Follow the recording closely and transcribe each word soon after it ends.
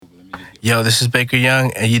Yo, this is Baker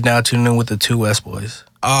Young, and you're now tuning in with the Two West Boys.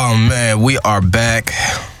 Oh, man, we are back.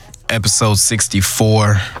 Episode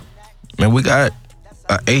 64. Man, we got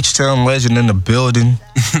a H-Town legend in the building.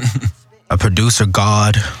 A producer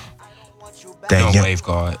god. That young wave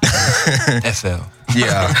god. FL.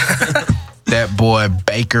 Yeah. That boy,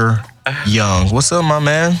 Baker Young. What's up, my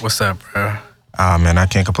man? What's up, bro? Ah, man, I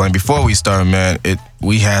can't complain. Before we start, man,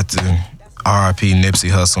 we had to RIP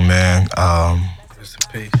Nipsey Hussle, man. Rest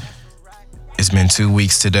in peace. It's been 2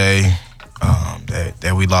 weeks today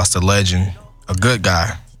that we lost a legend, a good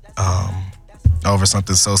guy, over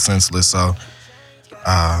something so senseless. So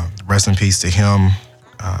rest in peace to him.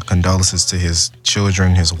 Condolences to his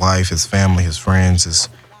children, his wife, his family, his friends, his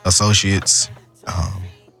associates.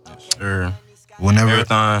 Sure.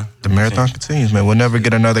 The marathon continues, man. We'll never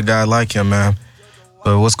get another guy like him, man.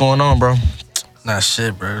 But what's going on, bro? Nah,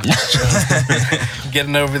 shit, bro.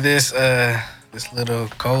 Getting over this little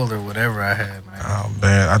cold or whatever I had, man. Oh,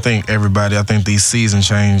 man. I think these season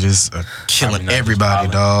changes are killing everybody,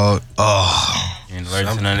 dog. Oh. You ain't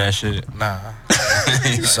allergic to none of that shit? Nah.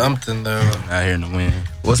 Something, though. Out here in the wind.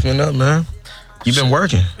 What's been up, man? You been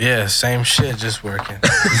working? Yeah, same shit, just working.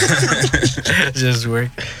 Just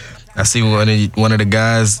working. I see one of the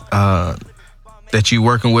guys that you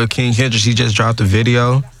working with, King Hendrix. He just dropped a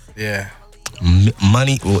video. Yeah.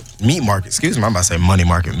 Meat Market. Excuse me, I'm about to say Money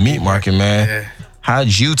Market. Meat Market, man. Yeah. How'd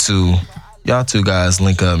y'all two guys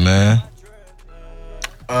link up, man?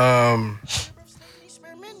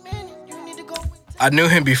 I knew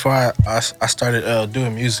him before I started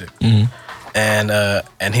doing music,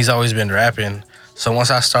 and he's always been rapping. So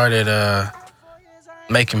once I started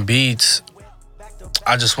making beats,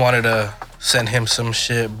 I just wanted to send him some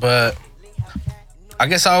shit. But I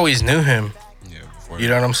guess I always knew him. Yeah. Before You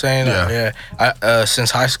know what I'm saying? Yeah. I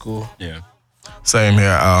since high school. Yeah. Same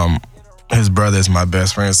here. His brother is my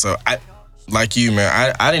best friend. So like you,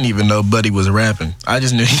 man, I didn't even know Buddy was rapping. I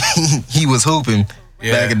just knew he was hooping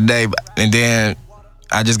back in the day. And then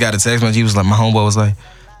I just got a text message. He was like, my homeboy was like,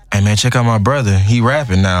 hey, man, check out my brother. He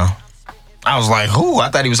rapping now. I was like, who? I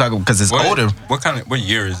thought he was talking because it's older. What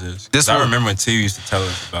year is this? I remember when T used to tell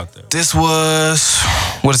us about that. This was,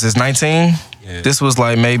 what is this, 19? Yeah. This was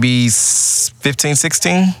like maybe 15,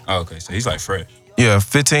 16? Oh, okay. So he's like fresh. Yeah,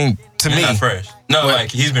 15 to He's me. not fresh. No, like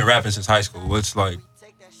he's been rapping since high school. What's like,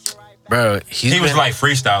 Bro, he was like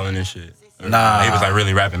freestyling and shit. Nah. He was like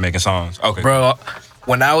really rapping, making songs. Okay. Bro,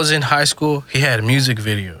 when I was in high school, he had music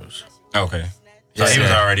videos. Okay. So he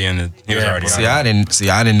was already in the. He was already. I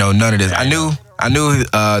didn't know none of this. I knew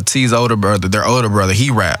T's older brother, their older brother.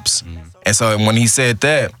 He raps, and so when he said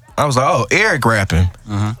that, I was like, oh, Eric rapping.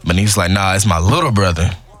 But he was like, nah, it's my little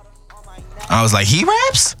brother. I was like, he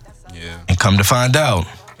raps? Yeah. And come to find out,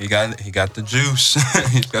 he got the juice.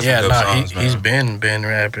 He's got Yeah, some dope songs, he's man. been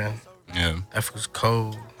rapping. Yeah. That was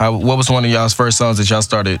cold. what was one of y'all's first songs that y'all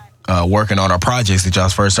started working on, or projects that y'all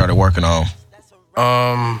first started working on?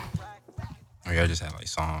 Or y'all just had like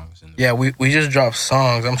songs. Yeah, we just dropped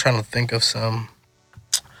songs. I'm trying to think of some.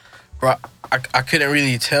 Bro, I couldn't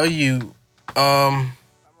really tell you.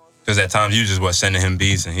 Because at times you just sending him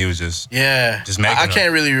beats and he was just Just making I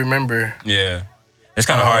can't really remember. Yeah, it's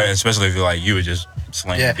kind of hard, especially if you were just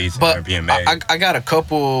slinging beats and they're being made. I got a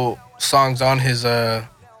couple songs on his on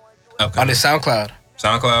his SoundCloud.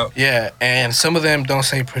 SoundCloud. Yeah, and some of them don't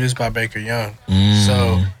say produced by Baker Young,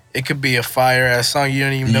 so it could be a fire ass song you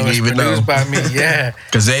don't even know it's produced by me. Yeah,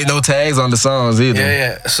 because there ain't no tags on the songs either.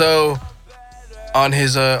 Yeah. So on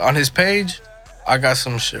his page, I got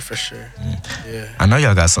some shit for sure. Yeah. I know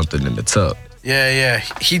y'all got something in the tuck. Yeah.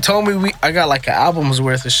 He told me I got like an album's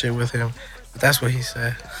worth of shit with him. But that's what he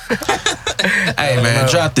said. Hey man,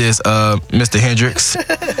 drop this, Mr. Hendrix.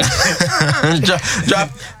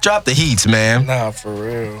 drop the heats, man. Nah, for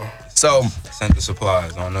real. So sent the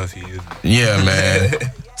supplies. I don't know if you used it. Yeah, man.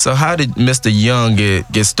 So how did Mr. Young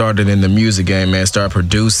get started in the music game, man? Start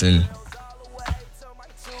producing.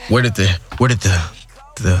 Where did the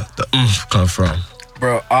come from?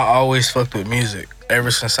 Bro, I always fucked with music. Ever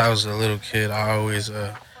since I was a little kid, I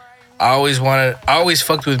always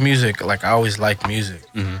fucked with music. Like, I always liked music.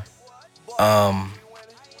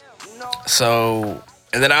 So,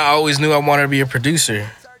 and then I always knew I wanted to be a producer.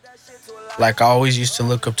 Like, I always used to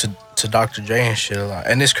look up to Dr. J and shit a lot.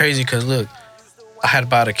 And it's crazy because, look, I had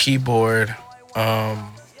bought a keyboard when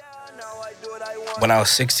I was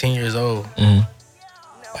 16 years old.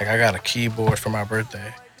 Like, I got a keyboard for my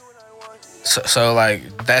birthday. So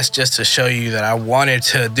like, that's just to show you that I wanted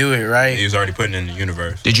to do it, right? He was already putting it in the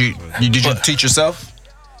universe. Did you teach yourself?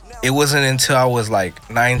 It wasn't until I was like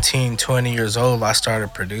 19, 20 years old I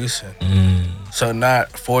started producing. So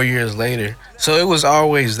not 4 years later. So it was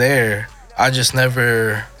always there. I just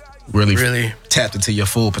never really tapped into your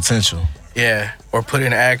full potential. Yeah, or put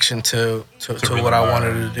in action to what I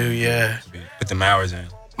wanted to do. Yeah, put them hours in.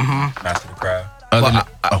 Master the craft. Well,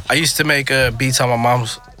 I used to make beats on my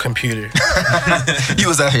mom's computer. You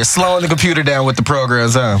was out here slowing the computer down with the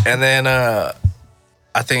programs, huh? And then I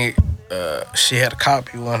think she had a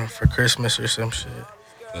copy one for Christmas or some shit.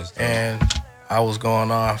 And I was going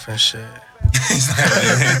off and shit.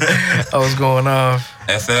 I was going off.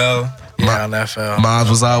 FL? Yeah, on FL. Moms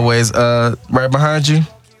was always right behind you?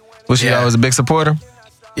 Was she always a big supporter?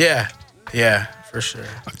 Yeah, for sure.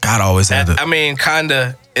 God always had I mean,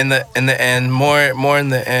 kinda in the end, more in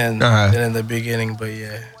the end than in the beginning, but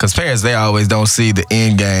yeah. Because parents, they always don't see the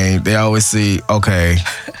end game. They always see, okay,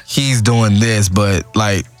 he's doing this, but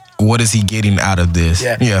like, what is he getting out of this?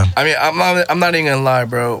 Yeah. I mean, I'm not even gonna lie,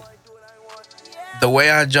 bro. The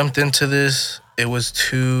way I jumped into this, it was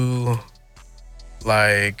too,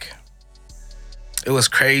 like, it was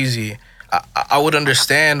crazy. I would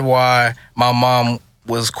understand why my mom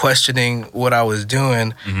was questioning what I was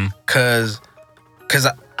doing, cause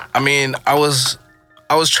I mean, I was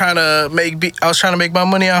trying to make my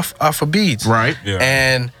money off of beats, right? Yeah.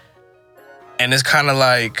 And it's kind of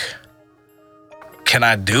like, can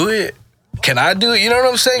I do it? You know what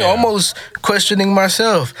I'm saying? Yeah. Almost questioning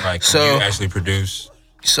myself. Like, so you actually produce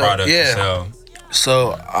product to sell.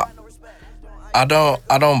 So I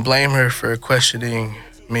don't blame her for questioning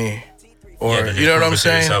me, or you know what I'm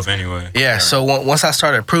saying? Yourself anyway. Yeah. So once I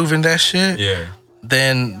started proving that shit,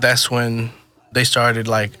 then that's when they started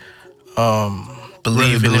like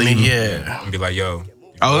believing in me. Yeah. And be like, yo.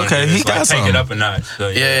 Oh, okay. He got take it up a notch. So,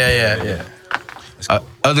 yeah.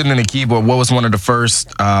 Other than the keyboard, what was one of the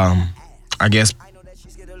first, I guess,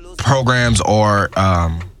 programs or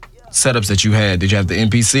setups that you had? Did you have the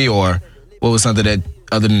MPC, or what was something that,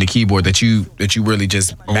 other than the keyboard, that you really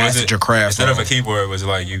just mastered your craft? Instead of a keyboard, was it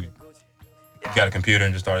like you got a computer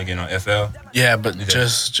and just started getting on FL? Yeah, but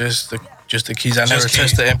just the keys. I never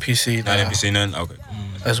touched the MPC. Not MPC, nothing? Okay, cool.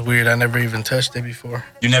 That's weird. I never even touched it before.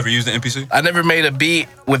 You never used the MPC? I never made a beat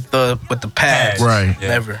with the pads. Right.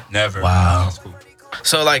 Yeah. Never. Wow. That's cool.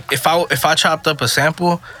 So like, if I chopped up a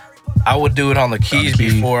sample, I would do it on the keys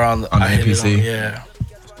before on the MPC. Yeah.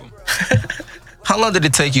 How long did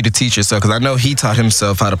it take you to teach yourself? Because I know he taught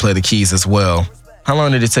himself how to play the keys as well. How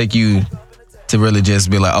long did it take you to really just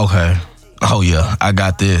be like, okay, oh yeah, I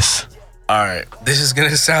got this? All right, this is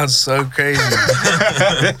gonna sound so crazy.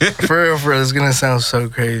 For real, it's gonna sound so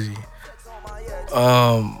crazy.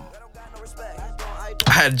 I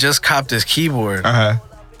had just copped this keyboard.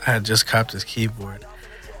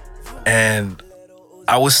 And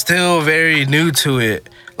I was still very new to it.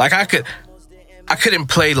 Like I couldn't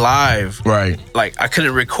play live. Right. Like I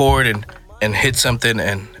couldn't record and hit something,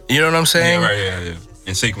 and you know what I'm saying? Yeah, right, yeah.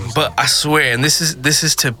 In sequence. But I swear, and this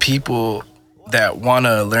is to people that want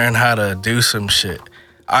to learn how to do some shit.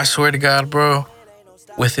 I swear to God, bro,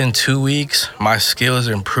 within 2 weeks, my skills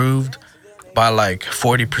improved by like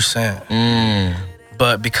 40%.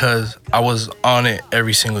 But because I was on it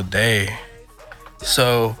every single day.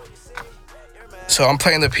 So I'm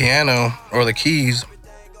playing the piano or the keys,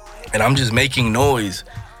 and I'm just making noise.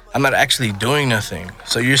 I'm not actually doing nothing.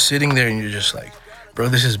 So you're sitting there and you're just like, bro,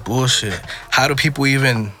 this is bullshit. How do people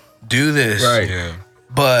even do this? Right. Yeah.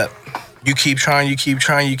 But you keep trying,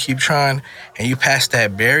 and you pass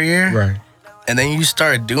that barrier. Right. And then you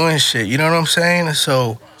start doing shit. You know what I'm saying?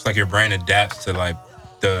 So it's like your brain adapts to like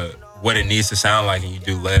what it needs to sound like, and you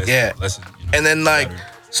do less. Yeah. Less, and then like,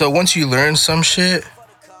 so once you learn some shit,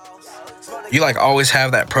 you like always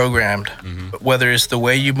have that programmed, whether it's the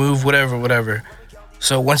way you move, whatever.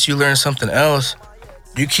 So once you learn something else,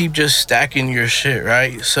 you keep just stacking your shit,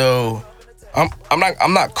 right? So I'm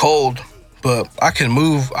not cold, but I can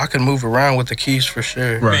move around with the keys for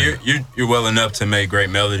sure. Right. I mean, you're well enough to make great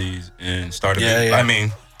melodies and start a beat. I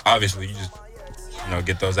mean, obviously you just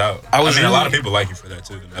get those out. I mean, a lot of people like you for that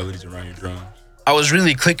too, the melodies around your drums. I was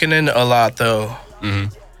really clicking in a lot though.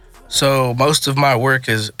 So most of my work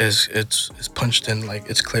is punched in, like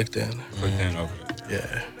it's clicked in. Okay.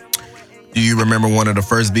 Yeah. Do you remember one of the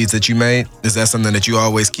first beats that you made? Is that something that you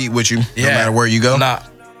always keep with you, no matter where you go? Nah,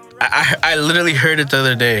 I literally heard it the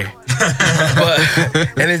other day,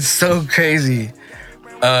 and it's so crazy.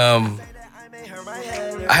 I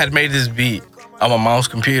had made this beat on my mom's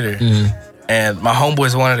computer, and my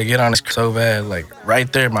homeboys wanted to get on it so bad. Like right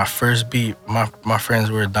there, my first beat, my friends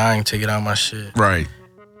were dying to get on my shit. Right.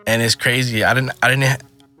 And it's crazy. I didn't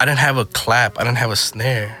have a clap. I didn't have a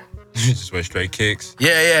snare. You just went straight kicks.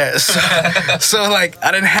 Yeah. So like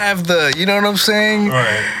I didn't have the, you know what I'm saying?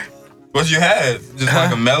 Right. What you had? Just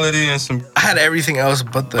like a melody and some. I had everything else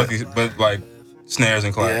but like snares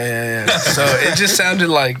and claps. Yeah. So it just sounded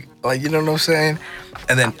like you know what I'm saying.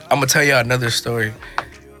 And then I'm gonna tell y'all another story,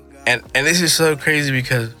 and this is so crazy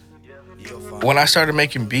because when I started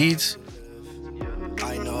making beats,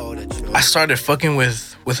 I started fucking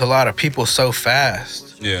with a lot of people so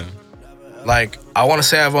fast. Yeah. Like I want to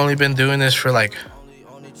say I've only been doing this for like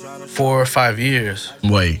 4 or 5 years.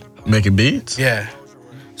 Wait, making beats? Yeah.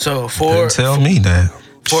 So tell me that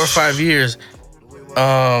 4 or 5 years.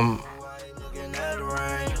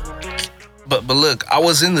 But look, I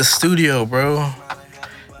was in the studio, bro,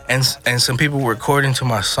 and some people were recording to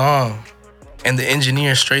my song, and the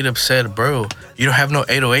engineer straight up said, "Bro, you don't have no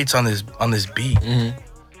 808s on this beat." Mm-hmm.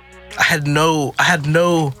 I had no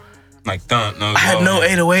like thump, no. I had no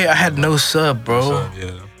 808. I had no sub, bro. No sub,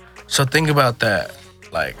 yeah. So think about that.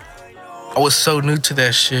 Like, I was so new to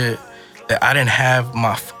that shit that I didn't have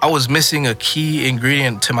I was missing a key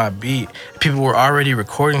ingredient to my beat. People were already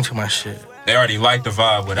recording to my shit. They already liked the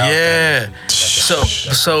vibe without that.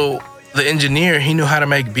 So the engineer, he knew how to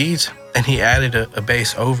make beats, and he added a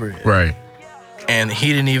bass over it. Right. And he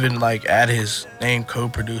didn't even like add his name,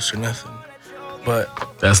 co-produce or nothing.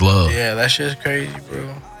 But that's love. Yeah, that shit's crazy,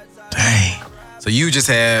 bro. Dang. So you just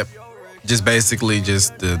had basically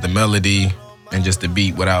the melody and just the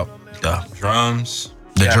beat without the drums.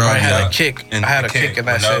 The drums. I had a kick. I had a kick in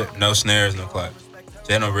that shit. No snares, no claps.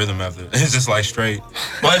 They had no rhythm after. It's just like straight.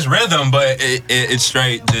 Well, it's rhythm, but it's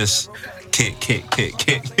straight just kick.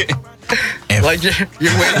 And like you're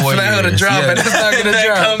waiting for that to drop, and it's not gonna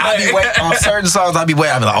drop. I be waiting on certain songs. I be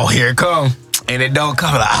waiting. I be like, oh, here it come. And it don't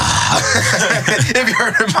come. Like, If you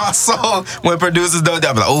heard my song, when producers don't,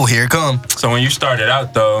 I'll be like, oh, here it come. So when you started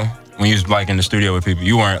out though, when you was like in the studio with people,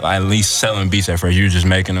 you weren't at least selling beats at first. You were just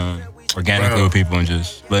making them organically with people and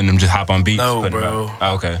just letting them just hop on beats. No, bro.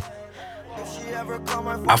 Oh, okay.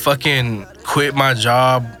 I fucking quit my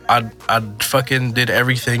job. I fucking did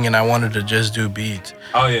everything, and I wanted to just do beats.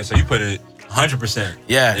 Oh yeah, so you put it 100%.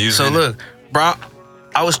 Yeah. So look, bro,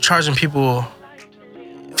 I was charging people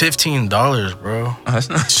 $15, bro. Oh, that's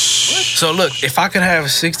not. So look, if I could have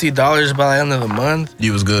 $60 by the end of the month,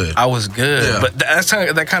 you was good. I was good. Yeah. But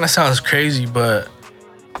that kind of sounds crazy, but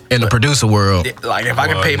in the producer world, like if I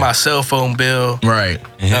could pay my cell phone bill, right?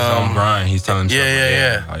 In his own grind, he's telling himself,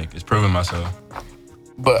 yeah. Like it's proving myself.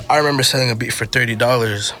 But I remember selling a beat for $30.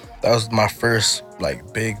 That was my first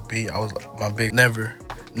like big beat. I was like, my big never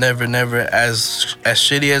as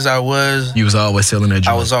shitty as I was. You was always selling that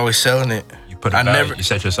joint. I was always selling it. You put a value. You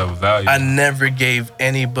set yourself a value. I never gave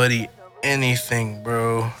anybody anything,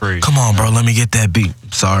 bro. Free. Come on, bro. Let me get that beat.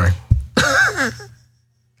 Sorry.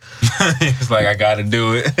 It's like I gotta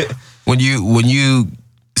do it. When you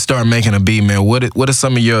start making a beat, man, what is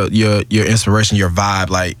some of your inspiration, your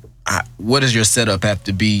vibe? Like, what does your setup have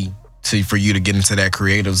to be for you to get into that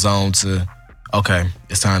creative zone? To okay,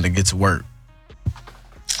 it's time to get to work.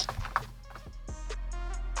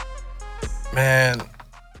 Man,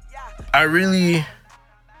 I really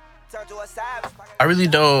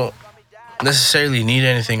don't necessarily need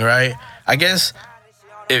anything, right? I guess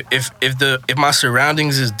if my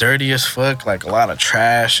surroundings is dirty as fuck, like a lot of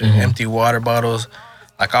trash and empty water bottles,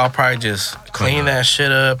 like I'll probably just clean that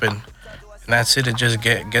shit up and that's it and just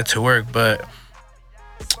get to work. But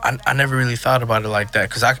I never really thought about it like that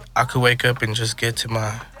because I could wake up and just get to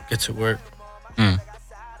work.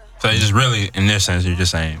 So it's just really, in this sense, you're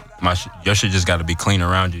just saying your shit just got to be clean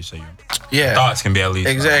around you, so your thoughts can be at least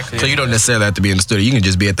exactly. So you don't necessarily have to be in the studio. You can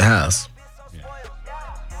just be at the house. Yeah.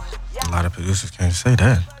 A lot of producers can't say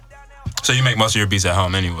that. So you make most of your beats at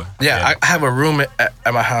home anyway? Yeah. I have a room at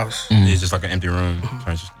my house. It's just like an empty room.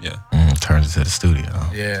 Turns into the studio.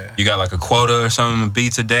 Yeah. You got like a quota or something,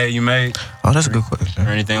 beats a day you make? Oh, that's a good question. Or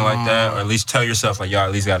anything like that? Or at least tell yourself, like, y'all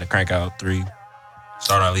at least got to crank out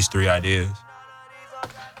start on at least 3 ideas.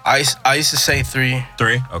 I used to say 3.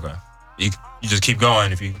 3? Okay. You just keep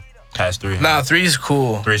going if you pass 3. Nah, 3 is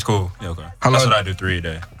cool. 3 is cool. Yeah, okay. That's what I do 3 a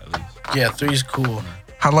day, at least. Yeah, 3 is cool.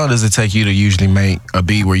 How long does it take you to usually make a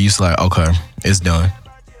beat where you just like, okay, it's done?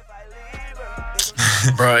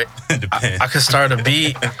 Bro, I could start a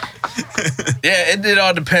beat. Yeah, it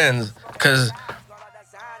all depends. Because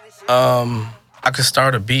I could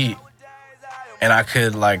start a beat and I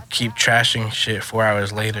could like keep trashing shit 4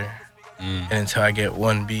 hours later and until I get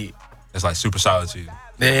one beat. It's like super solid to you.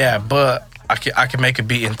 Yeah, but I can make a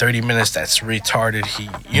beat in 30 minutes that's retarded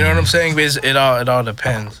heat. You know what I'm saying? Because it all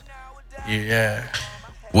depends. Yeah.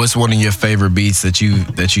 What's one of your favorite beats that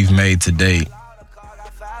you've made to date?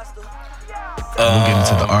 We'll get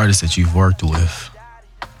into the artists that you've worked with.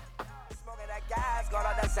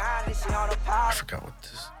 I forgot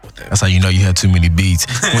what That's how you know you had too many beats.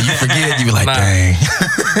 When you forget, you be like, dang.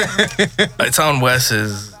 It's on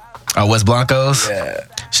Wes's. Oh, Wes Blancos? Yeah.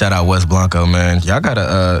 Shout out Wes Blanco, man. Y'all got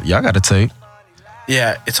a tape.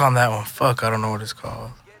 Yeah, it's on that one. Fuck, I don't know what it's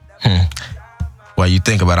called. While you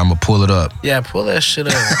think about it, I'm gonna pull it up. Yeah, pull that shit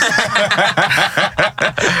up.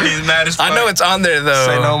 He's mad as fuck. I know it's on there though.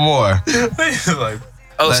 Say no more. Like,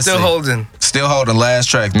 Still holding. Still holding. Last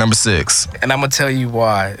track, number 6. And I'm gonna tell you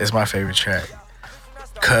why it's my favorite track.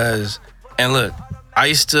 And look, I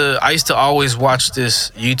used to always watch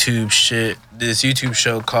this YouTube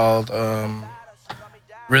show called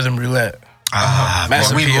Rhythm Roulette.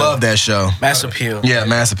 We love that show. Mass Appeal. Yeah,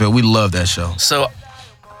 Mass Appeal. We love that show. So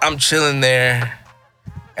I'm chilling there,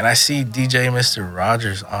 and I see DJ Mr.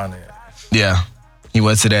 Rogers on it. Yeah, he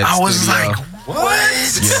went to that. I was studio. like, what?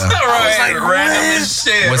 Yeah. Right, I was like, random as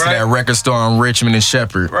shit. Went to that record store in Richmond and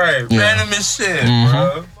Shepherd. Right, yeah. Random as shit,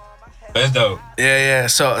 bro. That's dope. Yeah.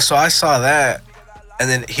 So I saw that, and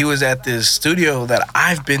then he was at this studio that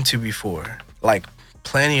I've been to before, like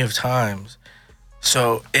plenty of times.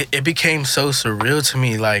 So it became so surreal to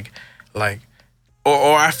me, like,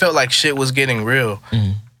 or I felt like shit was getting real.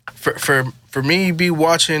 For me, be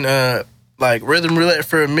watching like Rhythm Roulette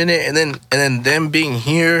for a minute, and then them being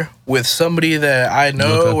here with somebody that I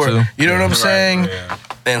know, or you know what I'm saying,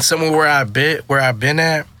 and somewhere where I've been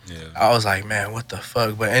at. Yeah. I was like, man, what the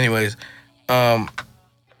fuck? But anyways,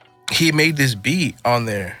 he made this beat on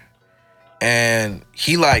there, and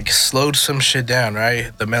he like slowed some shit down,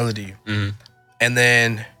 right? The melody. And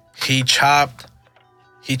then he chopped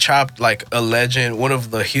like a legend, one of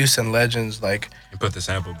the Houston legends, like. He put the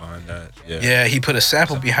sample behind that. Yeah. Yeah, he put a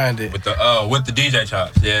sample behind it. With the DJ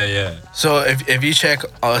chops. Yeah. So if you check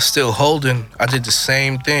Still Holding, I did the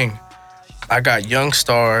same thing. I got Young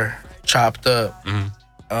Star chopped up.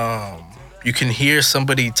 You can hear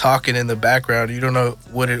somebody talking in the background. You don't know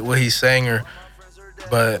what he's saying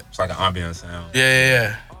but it's like an ambient sound.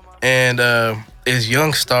 Yeah. And is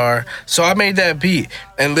Young Star. So I made that beat,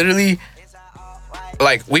 and literally,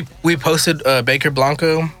 like we posted Baker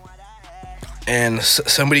Blanco, and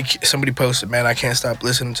somebody posted, man, I can't stop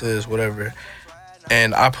listening to this, whatever.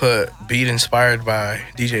 And I put beat inspired by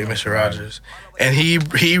DJ Mr. Rogers, and he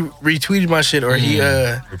retweeted my shit, or he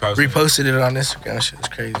reposted it on Instagram. That shit was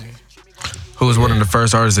crazy. Who was one of the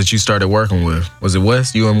first artists that you started working with? Was it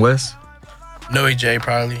Wes? You and Wes? Noe J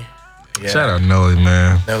probably. Yeah. Shout out Noe,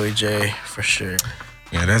 man. Noe J for sure.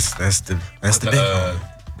 Yeah, that's the big one.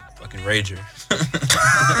 Fucking Rager.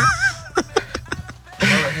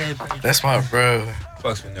 That's my bro.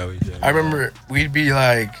 Fucks with Noe J. I remember we'd be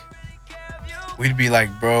like,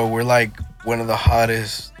 bro, we're like one of the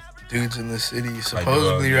hottest dudes in the city,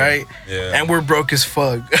 supposedly, right? Yeah. And we're broke as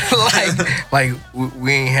fuck. like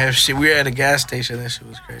we ain't have shit. We were at a gas station. That shit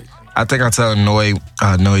was crazy. I think I told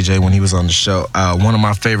Noe J when he was on the show, one of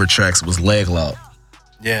my favorite tracks was Leg Lock.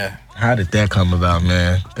 Yeah. How did that come about,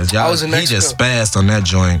 man? Because he just spazzed on that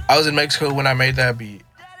joint. I was in Mexico when I made that beat.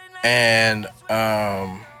 And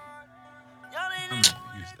I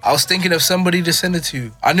was thinking of somebody to send it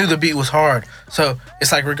to. I knew the beat was hard. So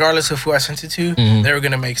it's like, regardless of who I sent it to, they were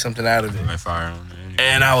going to make something out of it.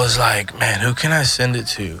 And I was like, man, who can I send it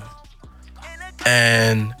to?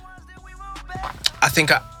 And I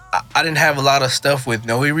think I didn't have a lot of stuff with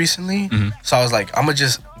Noe recently. So I was like, I'm going to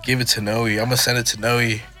just give it to Noe. I'm going to send it to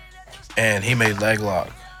Noe. And he made Leg Lock.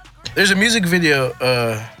 There's a music video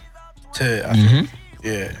I think.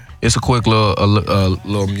 Yeah. It's a quick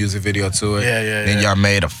little music video to it. Yeah. Then y'all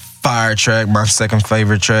made a fire track, my second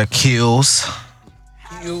favorite track, Hills.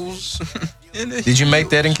 Did you make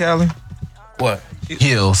that in Cali? What?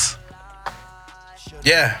 Hills.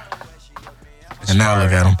 Yeah. And now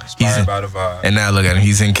look at him.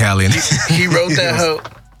 He's in Cali. He wrote that.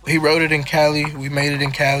 He wrote it in Cali. We made it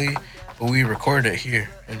in Cali, but we recorded it here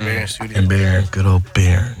in Barron Studio. In Barron, good old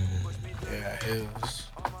Barron. Yeah, Hills.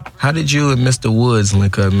 How did you and Mr. Woods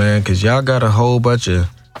link up, man? Because y'all got a whole bunch of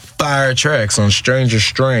fire tracks on Stranger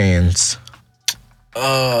Strands.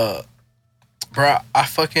 Bro, I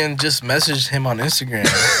fucking just messaged him on Instagram.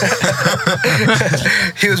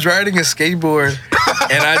 He was riding a skateboard,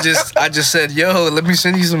 and I just said, "Yo, let me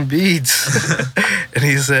send you some beats." And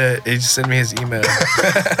he just sent me his email.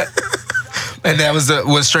 And that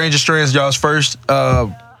was Stranger Strands y'all's first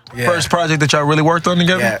project that y'all really worked on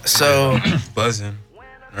together? Yeah. So Buzzin'.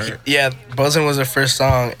 Right? Yeah, Buzzin' was the first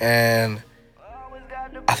song, and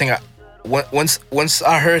I think once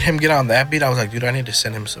I heard him get on that beat, I was like, dude, I need to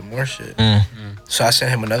send him some more shit. So I sent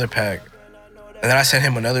him another pack, and then I sent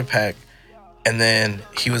him another pack, and then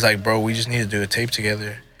he was like, bro, we just need to do a tape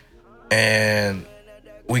together. And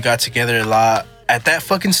we got together a lot at that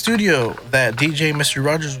fucking studio that DJ Mr.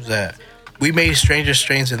 Rogers was at, we made Stranger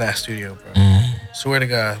Strains in that studio, bro. Swear to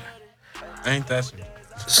God. Ain't that some?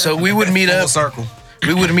 So we would meet up. Circle.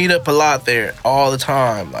 We would meet up a lot there, all the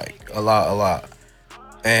time, like a lot.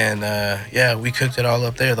 And yeah, we cooked it all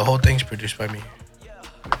up there. The whole thing's produced by me.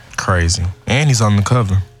 Crazy. And he's on the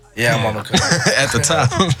cover. Yeah, I'm on the cover. At the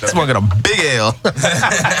top. Smoking a big L. No,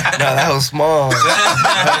 that was small.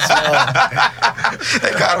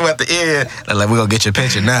 They caught him at the end. They're like, we're going to get your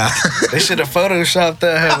picture now. They should have photoshopped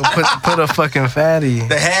that and put a fucking fatty.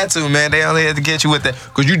 They had to, man. They only had to get you with that.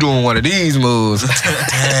 Because you doing one of these moves.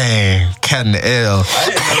 Dang. Catting the L. I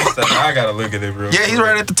didn't notice that. I got to look at it real quick. Yeah, he's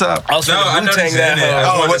right at the top. I was finna Wu-Tang that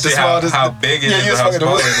hoe. Oh, what the small how big it is or how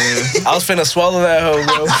small it is. I was finna swallow that hoe,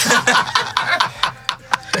 bro.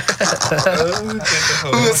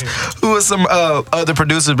 Who are some other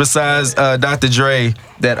producers besides Dr. Dre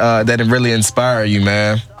that really inspire you,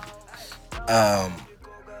 man?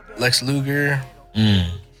 Lex Luger.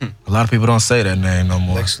 A lot of people don't say that name no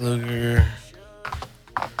more. Lex Luger.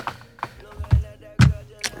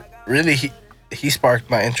 Really, he sparked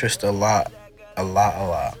my interest a lot.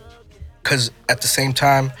 Cause at the same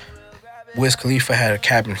time, Wiz Khalifa had a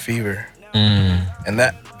Cabin Fever. And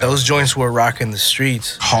those joints were rocking the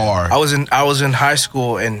streets hard. I was in high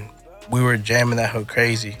school and we were jamming that hoe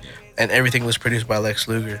crazy, and everything was produced by Lex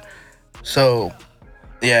Luger. So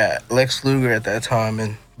yeah, Lex Luger at that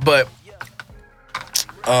time, but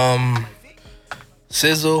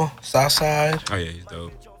Sizzle, Southside. Oh yeah, he's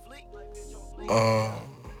dope.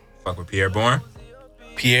 Fuck with Pierre Bourne.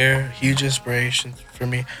 Pierre, huge inspiration for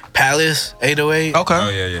me. Palace, 808. Okay. Oh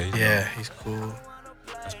yeah. Yeah, he's cool.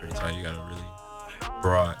 That's pretty tight. You got a really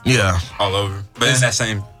broad. Yeah. All over, but it's the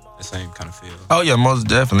same kind of feel. Oh yeah, most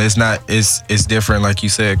definitely. It's not. It's different, like you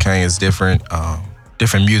said, Kane. It's different.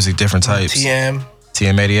 Different music, different types.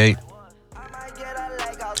 TM88.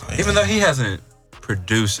 Even though he hasn't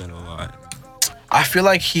produced in a lot. I feel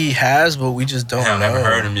like he has, but we just don't know. I've never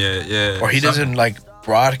heard him yet. Yeah. Or he doesn't like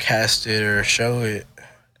broadcast it or show it.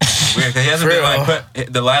 Weird, cause he hasn't been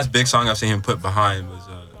like the last big song I've seen him put behind was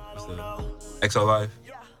the XO Life.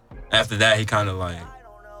 After that, he kind of like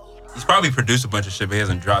he's probably produced a bunch of shit, but he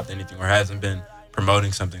hasn't dropped anything or hasn't been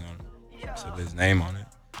promoting something on his name on it,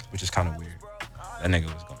 which is kind of weird. That nigga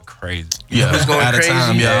was going crazy. Yeah, who's going at crazy? A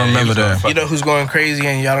time, yeah, I remember that. You know who's going crazy,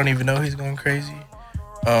 and y'all don't even know he's going crazy.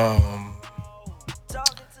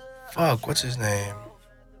 Fuck, what's his name?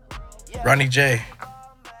 Ronnie J.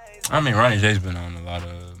 I mean, Ronnie J's been on a lot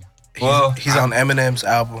of. He's on Eminem's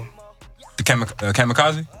album. The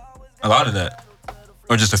Kamikaze? A lot of that.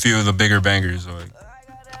 Or just a few of the bigger bangers. Or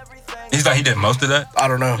he's like, he did most of that? I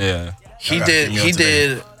don't know. Yeah. He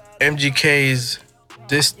did MGK's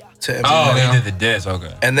diss to Eminem. Oh, he did the diss,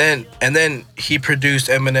 okay. And then he produced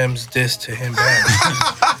Eminem's diss to him back.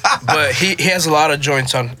 But he has a lot of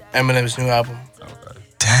joints on Eminem's new album. Okay.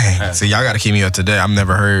 Dang. Yeah. So y'all gotta keep me up to date. I've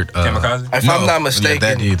never heard Kamikaze? If I'm not mistaken.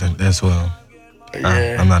 Yeah, that either as well.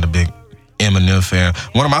 Yeah. I'm not a big Eminem fan.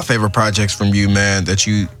 One of my favorite projects from you, man, that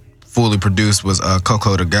you fully produced was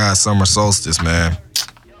Coco the God, Summer Solstice, man.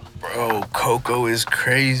 Bro, Coco is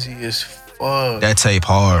crazy as fuck. That tape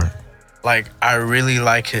hard. Like, I really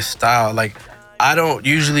like his style. Like, I don't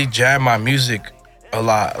usually jam my music a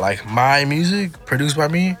lot. Like, my music produced by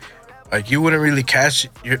me, like, you wouldn't really catch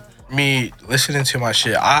me listening to my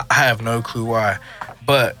shit. I have no clue why,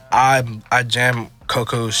 but I jam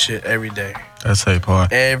Coco's shit every day. That's tape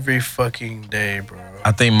hard. Every fucking day, bro.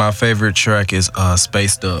 I think my favorite track is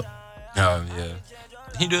Spaced Up. Oh, yeah.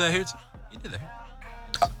 Did he do that here too? He did that here.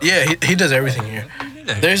 Yeah, he does everything here.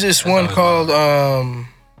 There's this one called,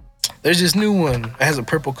 there's this new one. It has a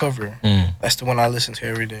purple cover. That's the one I listen to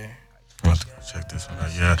every day. I'm about to go check this one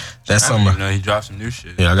out. Yeah, that's I summer. didn't know he dropped some new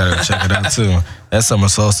shit. Yeah, I gotta go check it out too. That Summer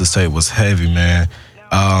Solstice tape was heavy, man.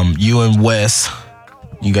 You and Wes,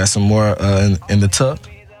 you got some more in the tuck?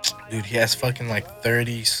 Dude, he has fucking like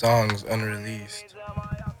 30 songs unreleased.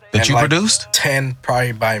 That you produced? 10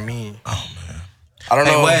 probably by me. Oh, man. I don't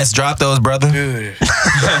know. Hey, Wes, drop those, brother. Dude.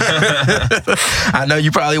 I know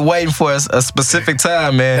you probably waiting for a specific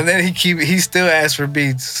time, man. And then he still asks for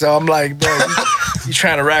beats. So I'm like, bro, you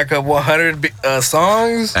trying to rack up 100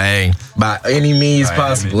 songs? Hey, by any means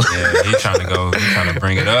possible. Yeah, he's trying to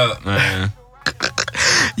bring it up, man.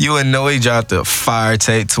 You and Noe dropped the Fire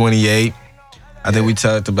Tape 28. I think we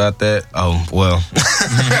talked about that. Oh, well.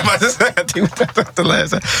 I think we talked about the last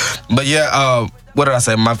time. But yeah, what did I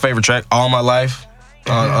say? My favorite track, All My Life,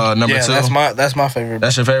 number 2. Yeah, that's my favorite.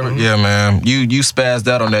 That's your favorite? Yeah, man. You spazzed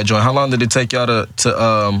out on that joint. How long did it take y'all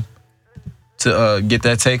to get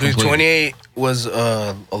that take complete? 28 was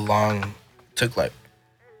took like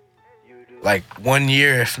like 1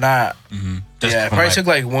 year, if not. Yeah, it probably took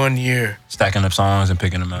like 1 year. Stacking up songs and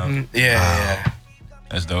picking them out. Yeah.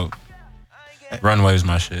 That's dope. Runway's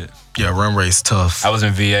my shit. Yeah, Runway's tough. I was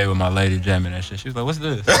in VA with my lady jamming that shit. She was like, "What's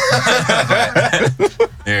this?"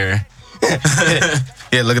 Here.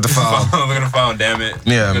 Yeah, look at the phone. Look at the phone, damn it.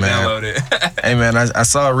 Yeah, man. Download it. Hey, man, I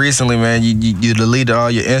saw recently, man, you deleted all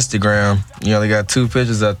your Instagram. You only got 2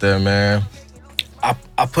 pictures up there, man. I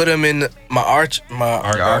put them in my archive.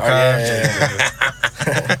 Yeah.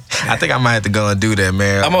 I think I might have to go and do that,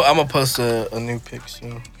 man. I'm gonna post a new pic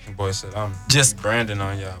soon. The boy said, "I'm Just branding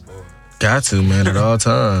on y'all, boy." got to, man, at all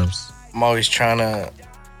times. I'm always trying to,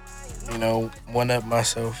 one up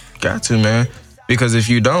myself. Got to, man. Because if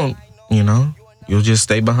you don't, you'll just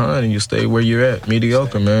stay behind and you'll stay where you're at,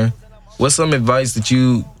 mediocre, man. What's some advice that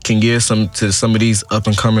you can give to some of these up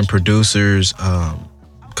and coming producers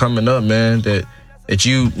coming up, man? That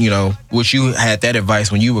you wish you had that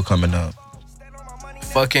advice when you were coming up.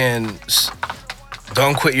 Fucking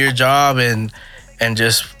don't quit your job and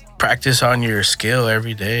just practice on your skill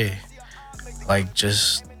every day. Like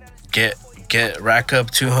just rack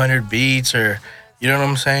up 200 beats or you know what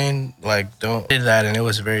I'm saying? Like don't do that, and it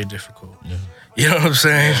was very difficult. Yeah. You know what I'm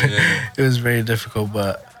saying? Yeah. It was very difficult,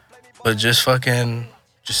 but just fucking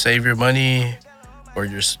save your money or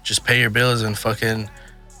just pay your bills and fucking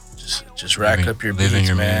just rack up your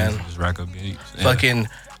beats, man. Just rack up beats. Yeah. Fucking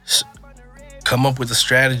come up with a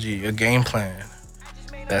strategy, a game plan.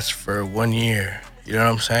 That's for 1 year. You know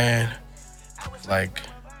what I'm saying? Like,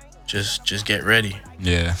 just get ready.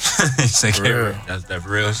 Yeah. That's that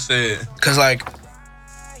real shit. Cause like,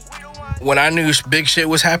 when I knew big shit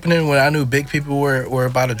was happening, when I knew big people were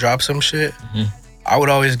about to drop some shit, I would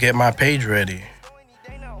always get my page ready.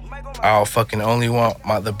 I'll fucking only want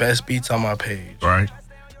the best beats on my page. Right.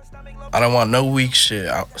 I don't want no weak shit.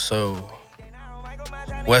 So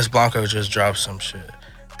West Blanco just dropped some shit.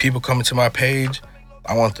 People coming to my page,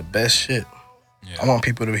 I want the best shit. Yeah. I want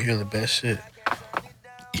people to hear the best shit.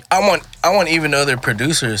 I want even other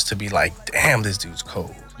producers to be like, damn, this dude's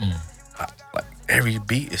cold. Like every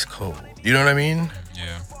beat is cold. You know what I mean?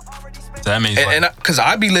 Yeah. So that means cause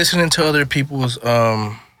I be listening to other people's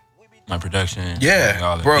my production. Yeah,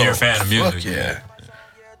 all bro. You're a fan of music. Fuck yeah.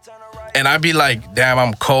 And I'd be like, damn,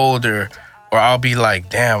 I'm cold, or I'll be like,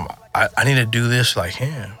 damn, I need to do this like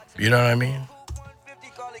him. You know what I mean?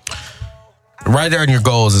 Right there in your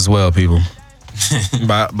goals as well, people.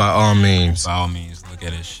 by all means. By all means, look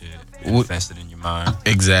at this shit. Manifest it in your mind.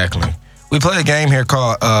 Exactly. We play a game here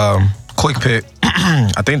called Quick Pick.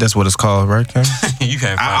 I think that's what it's called, right, Ken? You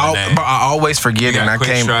can't find a name. I always forget, and I quick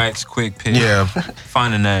can't. Strikes, Quick Pick. Yeah.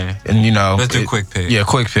 Find a name. And let's do Quick Pick. Yeah,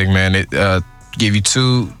 Quick Pick, man. It give you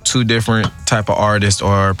two different type of artists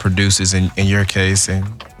or producers in your case, and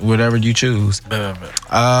whatever you choose.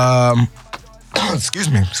 Excuse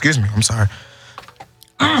me. I'm sorry.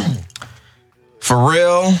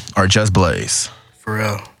 Pharrell or Just Blaze?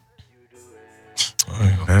 Pharrell.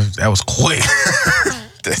 That was quick.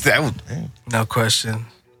 that was, no question.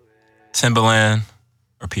 Timbaland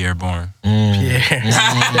or Pierre Bourne? Pierre.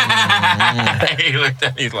 He looked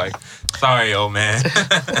at me like, sorry, old man.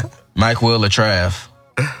 Mike Will or Trav?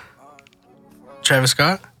 Travis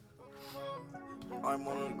Scott?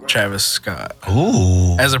 Travis Scott.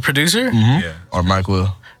 Ooh. As a producer? Mm-hmm. Yeah. Or Mike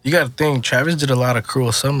Will? You gotta think, Travis did a lot of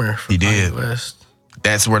Cruel Summer for He did. Kanye West.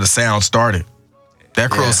 That's where the sound started. That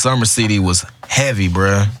Cruel Summer CD was heavy,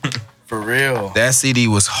 bruh. For real. That CD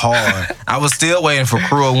was hard. I was still waiting for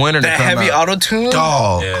Cruel Winter to come out. That heavy auto-tune?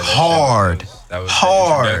 Dog, hard. That was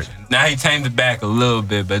hard. Now he tamed it back a little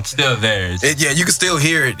bit, but it's still there. Yeah, you can still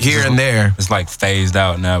hear it here and there. It's like phased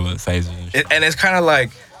out now, but phases. And it's kind of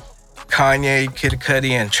like Kanye, Kid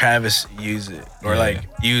Cudi, and Travis use it. Or like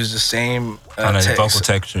use the same vocal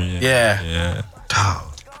texture. Yeah. Dog.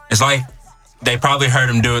 It's like they probably heard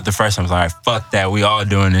him do it the first time. It's like, fuck that, we all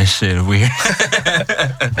doing this shit. Weird.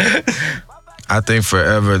 I think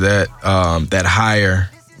forever that higher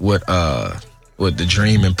with the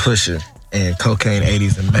Dream and Pusha and Cocaine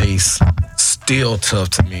 80s and Bass still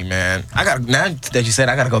tough to me, man. Now that you said,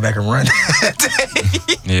 I gotta go back and run that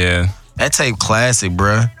tape. Yeah. That tape classic,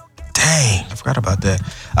 bruh. Dang, I forgot about that.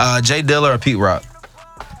 Jay Dilla or Pete Rock?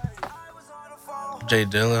 Jay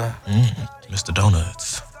Dilla. Mr.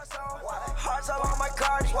 Donuts.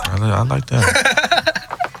 I like that.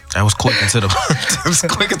 That was quick into the. It was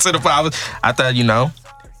quick into the. I thought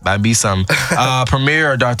might be something.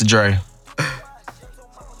 Premier or Dr. Dre?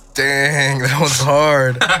 Dang, that was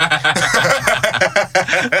hard.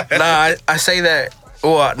 Nah, I say that.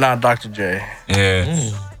 Well, nah, Dr. Dre. Yeah.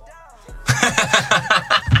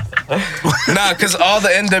 Nah, cause all the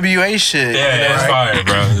NWA shit. Yeah, it's fire,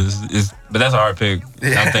 bro. It's But that's a hard pick.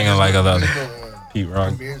 Yeah. I'm thinking like other Pete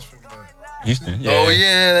Rock. Houston. Yeah. Oh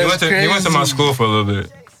yeah, that's He went to my school for a little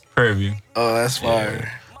bit. Prairie View. Oh, that's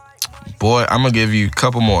fire. Boy, I'm gonna give you a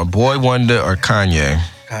couple more. Boy Wonder or Kanye?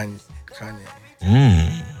 Kanye.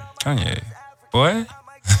 Kanye. Boy.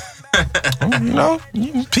 You know,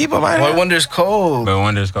 people might. Boy Wonder's cold. But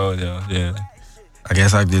Wonder's cold, yeah. I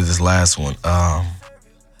guess I did this last one.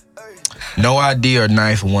 No ID or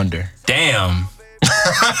Knife Wonder? Damn.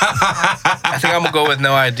 I think I'm gonna go with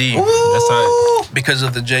No ID. That's right. Because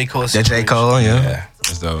of the J. Cole That situation. J. Cole, yeah.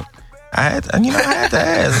 That's dope. I had to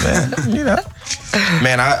ask, man. You know,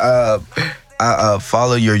 man. I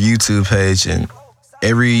follow your YouTube page, and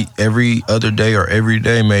every other day or every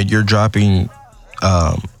day, man, you're dropping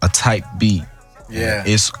a type beat. Yeah,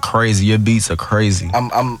 It's crazy. Your beats are crazy.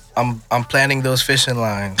 I'm planning those fishing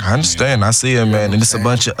lines. I understand. I see it, man. And it's a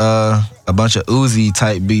bunch of Uzi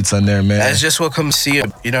type beats on there, man. That's just what comes see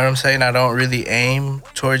it. You know what I'm saying? I don't really aim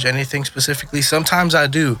towards anything specifically. Sometimes I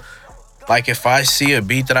do. Like if I see a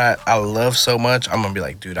beat that I love so much, I'm gonna be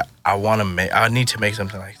like, dude, I need to make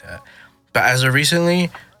something like that. But as of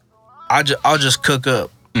recently, I'll just cook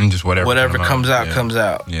up. Just whatever comes out, yeah. comes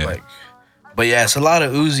out. Yeah. Like, but yeah, it's a lot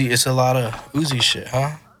of Uzi shit,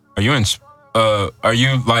 huh? Are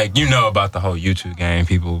you like, you know about the whole YouTube game,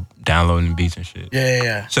 people downloading beats and shit?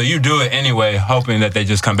 Yeah. So you do it anyway, hoping that they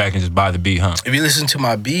just come back and just buy the beat, huh? If you listen to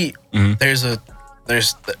my beat, there's a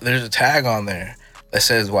tag on there that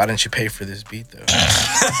says, "Why didn't you pay for this beat though?"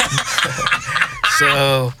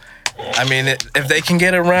 So, I mean, if they can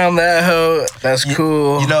get around that hoe, that's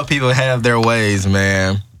cool. You know, people have their ways,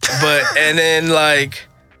 man. But and then like,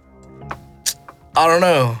 I don't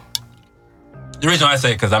know. The reason why I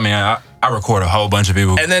say it, because I mean, I record a whole bunch of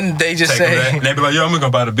people. And then they just take them back, say, and they be like, yo, I'm gonna go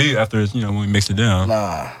buy the beat after it's, when we mix it down.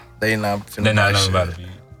 "Nah, they not finna They're not buy knowing shit." about the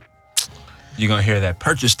beat. You're gonna hear that,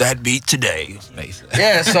 purchase that beat today, basically.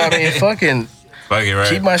 Yeah, so I mean, fucking Fuck it, right?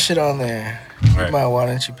 keep my shit on there. Right. Why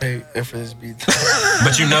didn't you pay for this beat?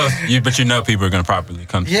 But you know people are gonna properly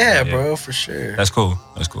come to Yeah, you. bro, for sure. That's cool.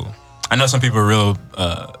 I know some people are real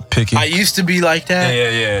Picky. I used to be like that.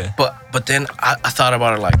 yeah. But then I thought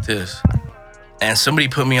about it like this, and somebody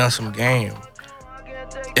put me on some game.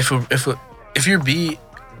 If your beat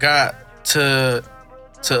got to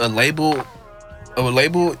a label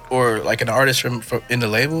or like an artist from in the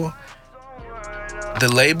label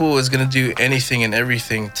is gonna do anything and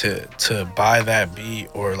everything to buy that beat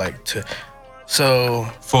or like to. So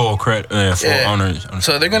full credit, full yeah. owners.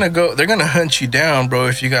 So they're gonna hunt you down, bro,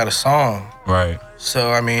 if you got a song. Right. So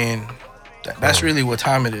I mean, that's really what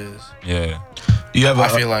time it is. Yeah. I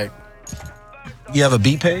feel like you have a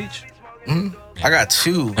beat page? I got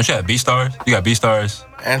two Don't you have B-Stars? You got B-Stars?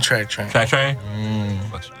 and Track Train. Track Train?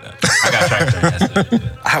 Fuck you, that. I got Track Train. That's it.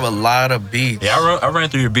 Yeah. I have a lot of beats. Yeah, I ran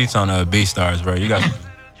through your beats on B-Stars, bro. You got some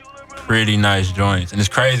pretty nice joints. And it's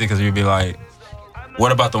crazy because you'd be like,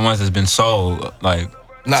 what about the ones that's been sold? Like,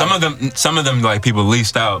 Nah. some of them like people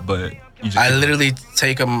leased out, but you just... I literally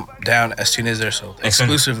take them down as soon as they're sold.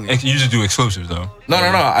 Exclusively. You just do exclusives, though. No.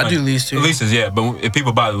 I do lease too. Leases, yeah. But if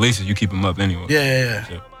people buy the leases, you keep them up anyway. Yeah.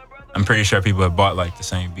 So, I'm pretty sure people have bought like the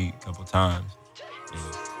same beat a couple times.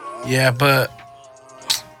 Yeah, but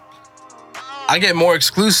I get more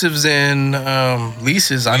exclusives than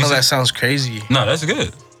leases. I know that sounds crazy. No, that's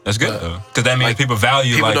good. That's good, though. Because that means like, people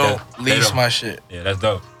value People like don't that. lease my shit. Yeah, that's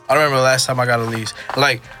dope. I don't remember the last time I got a lease.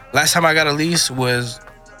 Like, last time I got a lease was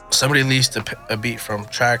somebody leased a beat from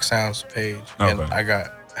Track Sounds page, and Okay. I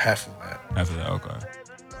got half of that. After that, okay.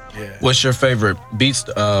 Yeah. What's your favorite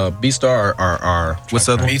B-Star or what's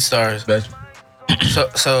the other one? BeatStars.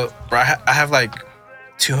 So bro, I have like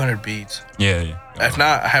 200 beats. Yeah. If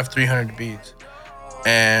not, I have 300 beats.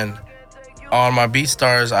 And on my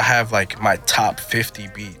BeatStars, I have like my top 50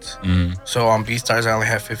 beats. So on BeatStars, I only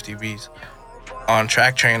have 50 beats. On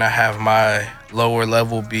Track Train, I have my lower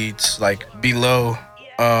level beats, like below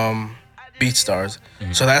BeatStars.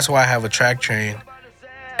 So that's why I have a Track Train.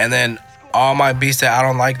 And then all my beats that I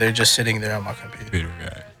don't like, they're just sitting there on my computer.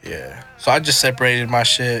 Yeah. So I just separated my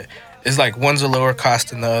shit. It's like one's a lower cost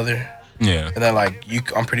than the other. Yeah. And then like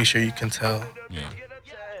I'm pretty sure you can tell.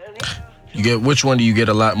 Yeah. Which one do you get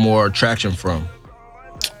a lot more traction from?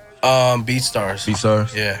 BeatStars.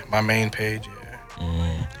 B-Stars? Yeah, my main page.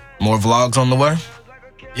 More vlogs on the way?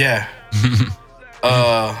 Yeah.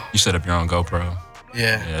 You set up your own GoPro.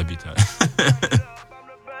 Yeah. Yeah, that'd be tight.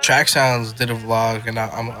 Track Sounds did a vlog, and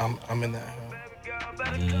I'm in that.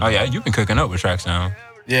 Oh yeah, you've been cooking up with Track Sound.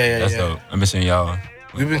 Yeah. That's dope. I've been seeing y'all.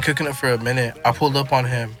 We've been cooking up for a minute. I pulled up on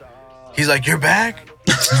him. He's like, "You're back?"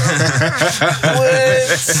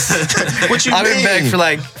 What you I've been mean? back for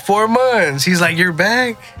like 4 months. He's like, you're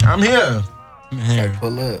back? I'm here. Like,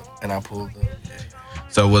 pull up. And I pulled up.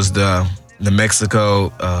 So was the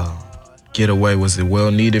Mexico getaway, was it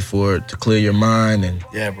well needed to clear your mind and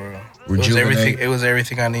Yeah, bro. rejuvenate? It was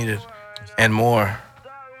everything I needed and more.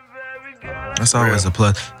 That's always a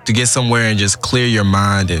plus. To get somewhere and just clear your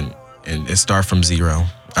mind and start from zero.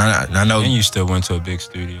 I know. And you still went to a big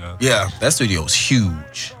studio. Yeah, that studio was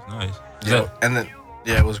huge. Nice. Yeah, and then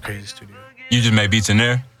it was a crazy studio. You just made beats in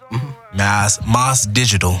there? Moss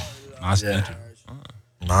Digital. Nice. Yeah.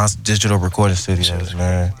 Moss Digital Recording Studios,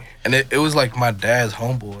 man. And it was like my dad's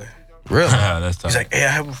homeboy. Really? That's tough. He's like, hey, I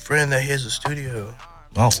have a friend that has a studio.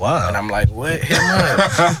 Oh, wow. And I'm like, what? Hit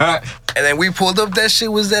him up. And then we pulled up, that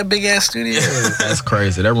shit was that big ass studio. That's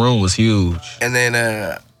crazy. That room was huge. And then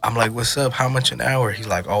I'm like, what's up? How much an hour? He's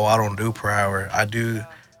like, oh, I don't do per hour. I do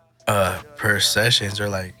per sessions or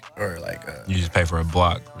like you just pay for a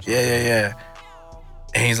block. yeah.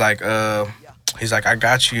 And he's like, I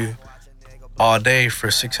got you all day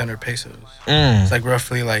for 600 pesos. It's like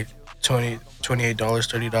roughly like $28,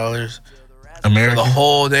 $30 American? for the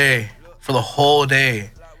whole day. For the whole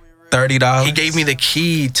day. $30? He gave me the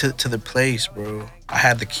key to the place, bro. I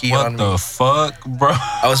had the key on What me. the fuck, bro?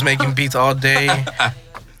 I was making beats all day.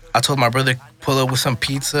 I told my brother pull up with some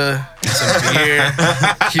pizza and some beer.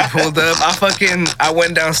 He pulled up. I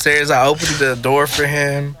went downstairs. I opened the door for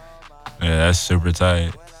him. Yeah, that's super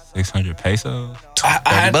tight. 600 pesos?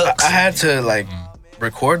 $30. I had to like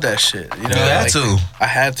record that shit. You know, You had like, to. I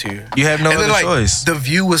had to. You have no And then, other like, choice. The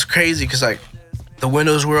view was crazy because like the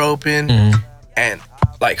windows were open and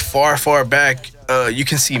like far back, you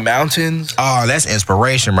can see mountains. Oh, that's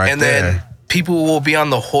inspiration right And there. then people will be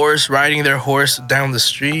on the horse, riding their horse down the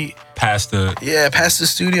street. Past the... Yeah, past the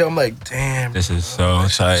studio. I'm like, damn. This is so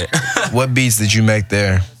tight. What beats did you make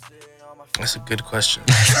there? That's a good question.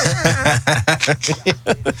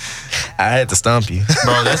 I had to stump you.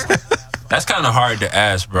 Bro, that's kind of hard to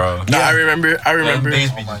ask, bro. No, I remember. Them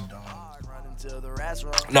beats be-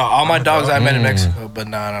 No, all my dogs I met in Mexico, but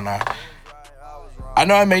no. I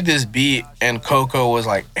know I made this beat and Coco was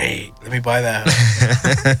like, hey, let me buy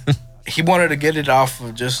that. He wanted to get it off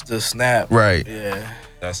of just the snap. Right. Yeah.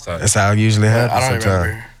 That's tight. That's how it usually I happens don't sometimes.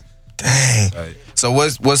 remember. Dang. Tight. So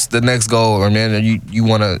what's the next goal? I mean, you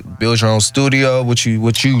want to build your own studio? What you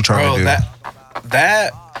trying Bro, to do?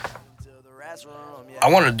 that I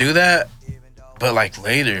want to do that, but like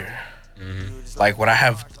later. Like when I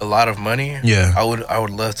have a lot of money, Yeah. I would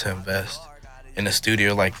love to invest in a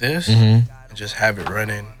studio like this Mm-hmm. and just have it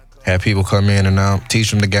running. Have people come in and out, teach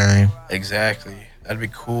them the game. Exactly. That'd be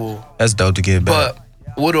cool. That's dope to get back.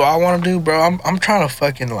 But what do I want to do, bro? I'm trying to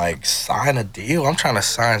fucking like sign a deal. I'm trying to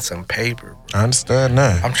sign some paper, bro. I understand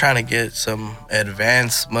that. I'm trying to get some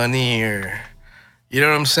advance money or, you know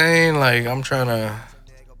what I'm saying? Like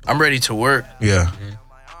I'm ready to work. Yeah.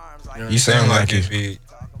 You know? You sound like if it.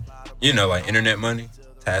 you know, like internet money,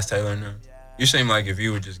 Taz Taylor and them. You seem like if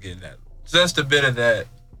you were just getting that, just a bit of that,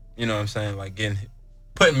 you know what I'm saying? Like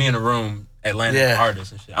putting me in a room, Atlanta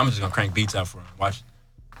artists and shit. I'm just gonna crank beats out for them. Watch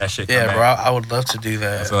that shit come Yeah, back. bro. I would love to do I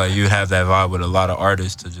that. feel like you have that vibe with a lot of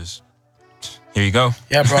artists to just, here you go.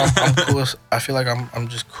 Yeah, bro. I'm cool. I feel like I'm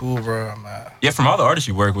just cool, bro. Yeah, from all the artists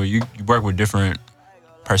you work with, you work with different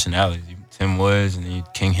personalities. Tim Woods and then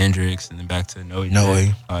King Hendrix and then back to Noe.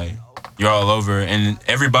 Like, you're all over. And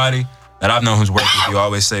everybody that I've known who's worked with you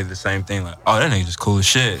always say the same thing. Like, oh, that nigga just cool as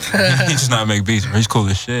shit. He just not make beats, but he's cool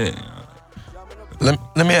as shit. You know?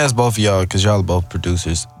 Let me ask both of y'all, because y'all are both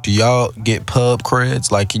producers. Do y'all get pub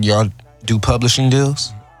creds? Like, can y'all do publishing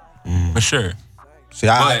deals? For sure. See,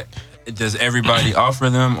 But does everybody offer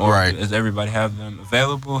them or Right. does everybody have them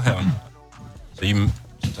available? Hell no. So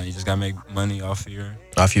you just gotta make money off of your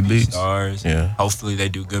off your beats. stars. Yeah. Hopefully they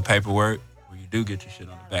do good paperwork where you do get your shit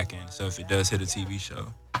on the back end. So if it does hit a TV show.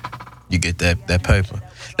 You get that paper.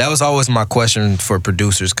 That was always my question for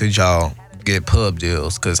producers. Could y'all get pub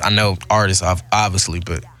deals? Because I know artists, obviously,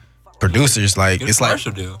 but producers, like, Get a it's like,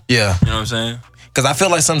 commercial deal. yeah. You know what I'm saying? Because I feel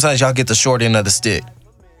like sometimes y'all get the short end of the stick.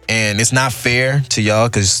 And it's not fair to y'all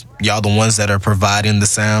because y'all the ones that are providing the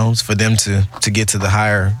sounds for them to get to the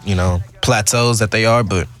higher, plateaus that they are.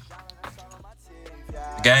 But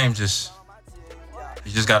The game you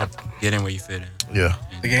just gotta get in where you fit in. yeah.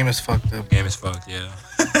 The game is fucked up. The game is fucked, yeah.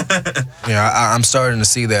 Yeah, I'm starting to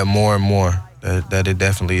see that more and more. That it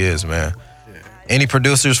definitely is, man. Yeah. Any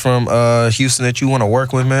producers from Houston that you want to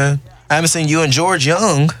work with, man? I haven't seen you and George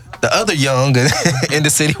Young, the other Young, in the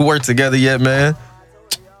city work together yet, man.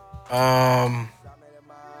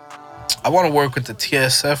 I want to work with the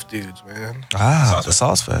TSF dudes, man. Ah, the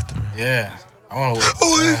Sauce Factory. Yeah, I want to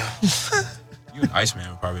work. You and Iceman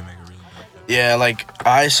would probably make a really good. Yeah, like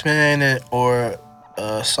Iceman or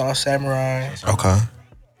Saw Samurai. Okay.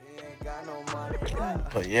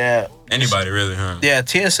 But yeah. Anybody really, huh? Yeah,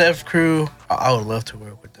 TSF crew. I would love to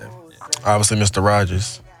work with them. Obviously, Mr.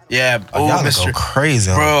 Rogers. Yeah. Oh, y'all go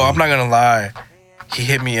crazy. Bro, I'm not gonna lie. He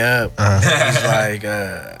hit me up.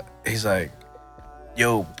 He's like,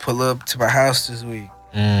 yo, pull up to my house this week.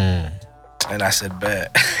 And I said,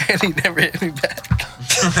 bet. And he never hit me back.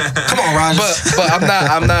 Come on, Rogers. But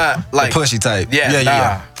I'm not like the pushy type.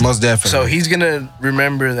 Yeah. Most definitely. So he's gonna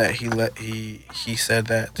remember that he said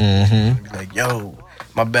that. Mm-hmm. Be like, yo,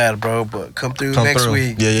 my bad, bro, but come through next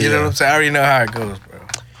week. You know what I'm saying? I already know how it goes, bro.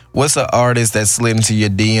 What's an artist that slid into your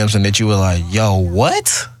DMs and that you were like, yo,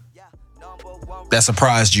 what? That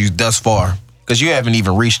surprised you thus far? Because you haven't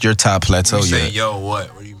even reached your top plateau you say, yet. yo,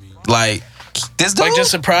 what? What do you mean? Like, this dude? Like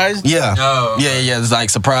just surprised? Yeah. Oh, okay. Yeah. It's like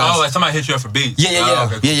surprise. Oh, like somebody hit you up for beats. Yeah.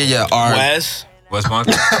 Oh, okay. Yeah. Art. Wes Monk?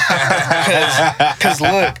 Because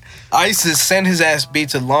look, I used to send his ass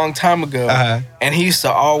beats a long time ago, and he used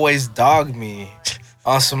to always dog me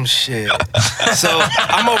on some shit. So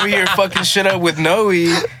I'm over here fucking shit up with Noe,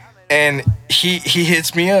 and he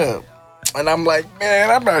hits me up. And I'm like, man,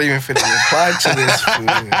 I'm not even finna reply to this fool.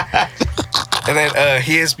 And then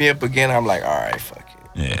he hits me up again. I'm like, all right, fuck it.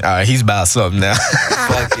 Yeah. All right, he's about something now.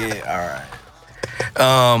 Fuck it. All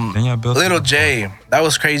right. Little J, that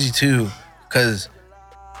was crazy too, cause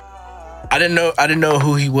I didn't know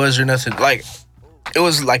who he was or nothing. Like, it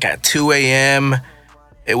was like at 2 a.m.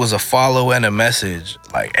 It was a follow and a message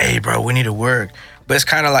like, hey, bro, we need to work. But it's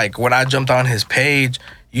kind of like when I jumped on his page,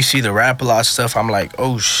 you see the Rap A Lot stuff. I'm like,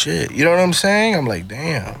 oh shit, you know what I'm saying? I'm like,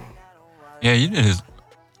 damn. Yeah, you did his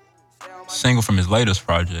single from his latest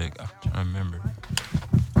project. I'm trying to remember.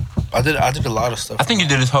 I did a lot of stuff. I think you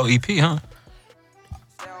did his whole EP, huh?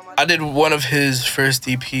 I did one of his first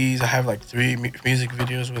EPs. I have like 3 music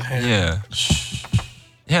videos with him. Yeah.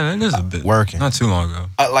 Yeah, that is a bit. Working. Not too long ago.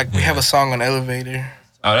 We have a song on Elevator.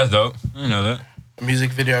 Oh, that's dope. I didn't know that. A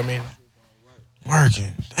music video, I mean.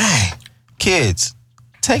 Working. Dang. Kids,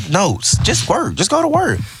 take notes. Just work. Just go to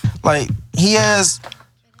work. Like, he has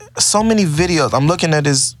so many videos. I'm looking at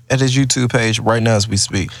his YouTube page right now as we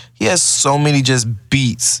speak. He has so many just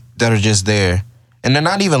beats that are just there. And they're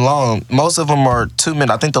not even long. Most of them are 2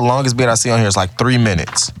 minutes. I think the longest beat I see on here is like 3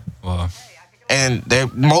 minutes. Wow. And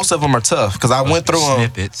most of them are tough because I went through them.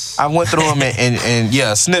 Snippets. I went through them and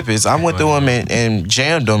yeah, snippets. I went through them and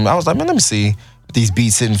jammed them. I was like, man, let me see what these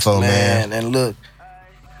beats hitting for, man. And look,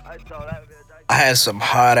 I had some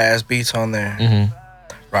hot ass beats on there. Mm-hmm.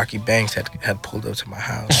 Rocky Banks had pulled up to my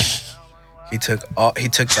house. He took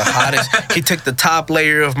the hottest. He took the top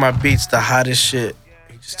layer of my beats, the hottest shit.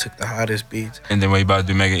 He just took the hottest beats. And then what you about to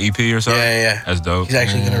do, make an EP or something? Yeah. That's dope. He's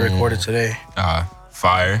actually gonna record it today.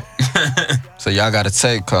 Fire. So y'all got a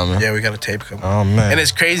tape coming. Yeah, we got a tape coming. Oh man. And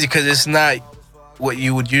it's crazy because it's not what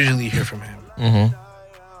you would usually hear from him.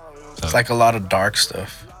 Mm-hmm. It's like a lot of dark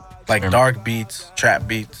stuff, like dark beats, trap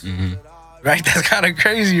beats. Mm-hmm. Right? That's kind of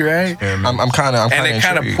crazy, right? I'm kind of. And it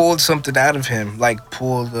kind of pulled something out of him, like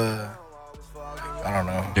pulled the, I don't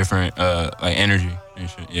know, different like energy and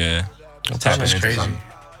shit. Yeah. That's crazy.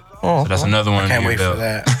 Oh, so that's another one. I can't wait for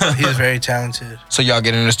that. He's very talented. So y'all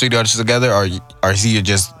get in the studio together, or he's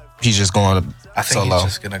just going I think solo? He's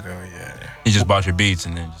just gonna go. Yeah. He just bought your beats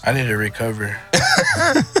and then. I need to recover.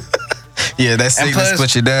 Yeah, that sickness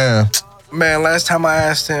put you down. Man, last time I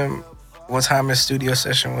asked him what time his studio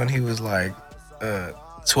session when he was like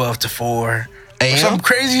 12 to 4. Some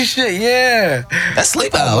crazy shit, yeah. That's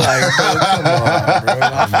sleep hours. Like, bro, come on, bro.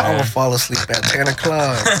 I'm gonna fall asleep at 10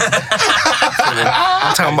 o'clock.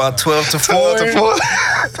 I'm talking about 12 to 4.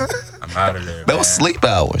 I'm out of there. Those sleep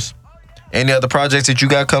hours. Any other projects that you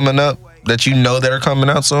got coming up that you know that are coming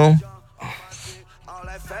out soon?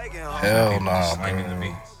 Hell no,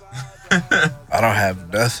 bro. I don't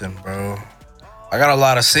have nothing, bro. I got a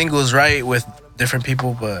lot of singles, right, with different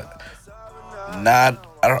people, but not.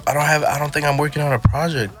 I don't think I'm working on a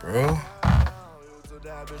project, bro.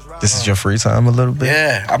 This is your free time a little bit?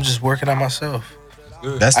 Yeah, I'm just working on myself.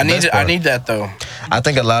 I need that though. I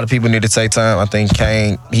think a lot of people need to take time. I think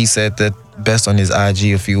Kane, he said that best on his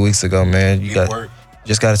IG a few weeks ago, man. You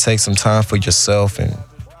just got to take some time for yourself and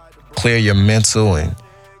clear your mental and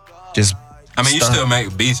just. I mean, you still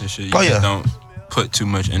make beats and shit. You just don't put too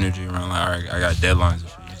much energy around. Like, all right, I got deadlines and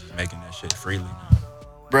shit. You're just making that shit freely now.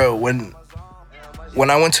 Bro, when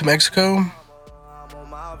I went to Mexico,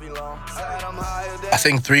 I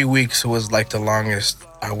think 3 weeks was like the longest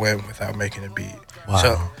I went without making a beat.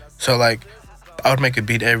 Wow. So like, I would make a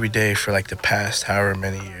beat every day for like the past however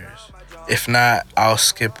many years. If not, I'll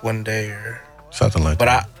skip one day or Something like But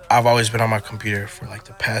that. I've always been on my computer for like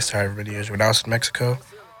the past however many years. When I was in Mexico,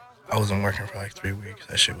 I wasn't working for like 3 weeks.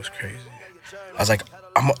 That shit was crazy. I was like,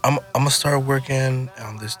 I'm gonna start working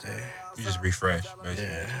on this day. You just refresh, basically.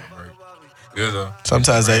 Yeah. Good though.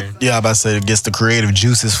 Sometimes I'm about to say it gets the creative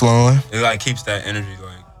juices flowing. It like keeps that energy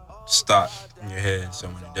like stocked in your head. So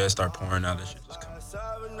when it does start pouring out, that shit just comes.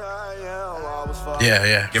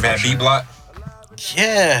 Yeah. Give that beat block.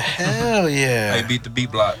 Yeah, hell yeah. Hey, beat the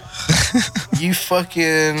beat block. You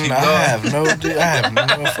fucking. Keep I going. have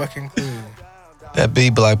no fucking clue. That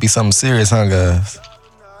beat block be something serious, huh, guys?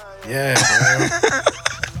 Yeah, bro.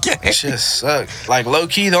 It just sucks. Like, low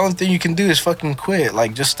key, the only thing you can do is fucking quit.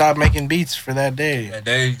 Like, just stop making beats for that day. That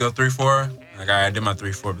day you go 3-4. Like I did my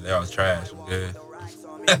 3-4, but they all was trash. I'm good.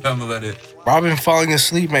 I'm gonna let it. Bro, I've been falling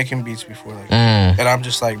asleep making beats before. Like, and I'm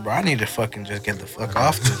just like, bro, I need to fucking just get the fuck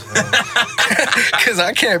off this. Because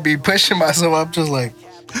I can't be pushing myself. I'm just like.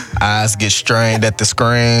 Eyes get strained at the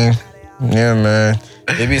screen. Yeah, man.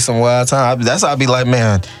 It be some wild time. That's how I be like,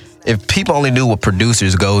 man, if people only knew what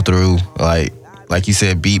producers go through, like you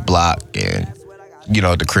said, beat block and, you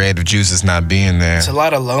know, the creative juices not being there. It's a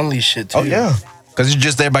lot of lonely shit, too. Oh, yeah. Because you're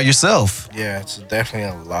just there by yourself. Yeah, it's definitely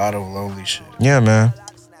a lot of lonely shit. Yeah, man.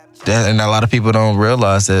 And a lot of people don't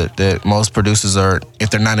realize that most producers are,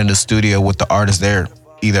 if they're not in the studio with the artist, they're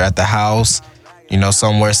either at the house, you know,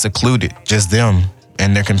 somewhere secluded, just them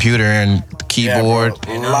and their computer and the keyboard.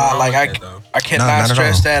 Yeah, bro, a lot. Like, I cannot not at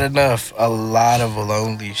stress all. that enough. A lot of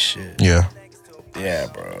lonely shit. Yeah. Yeah,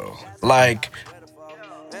 bro. Like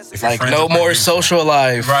If your friend's no a more producer. social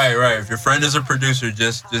life. Right. If your friend is a producer,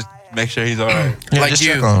 just make sure he's alright. Yeah, just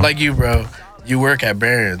check on 'em. Like you, bro. You work at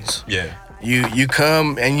Barron's. Yeah. You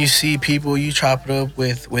come and you see people. You chop it up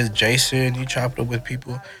with Jason. You chop it up with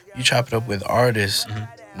people. You chop it up with artists.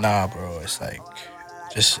 Nah, bro. It's like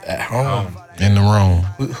just at home. In the room.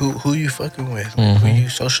 Who you fucking with? Who you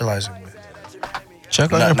socializing with?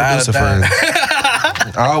 Check on your Not producer that.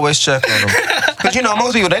 friends. I always check on them. Because, you know,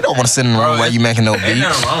 most people, they don't want to sit in the room while you making no Ain't nothing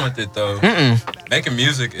beats. wrong with it though. Making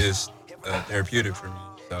music is therapeutic for me.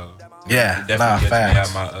 So Yeah, it definitely gets me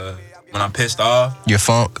facts. out my when I'm pissed off. Your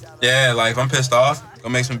funk. Yeah, like if I'm pissed off, go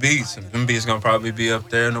make some beats. And them beats gonna probably be up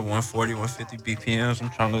there in the 140, 150 BPMs. I'm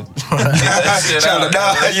trying to get that shit out.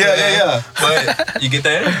 Yeah. But you get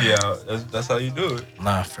that energy out. That's how you do it.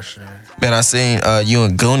 Nah, for sure. Man, I seen you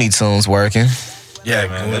and Goonie Tunes working. Yeah, man,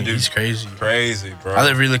 man, that dude's he's crazy. Crazy, bro. I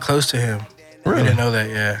live really close to him. Really? You didn't know that,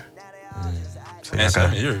 yeah. Man, so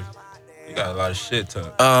you got a lot of shit to.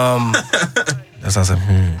 That's what I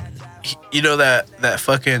said. You know that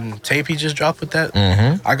fucking tape he just dropped with that?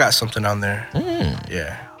 Mm-hmm. I got something on there.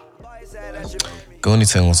 Yeah. Goonie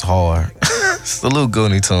Tunes was hard. Salute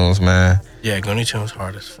Goonie Tunes, man. Yeah, Goonie Tunes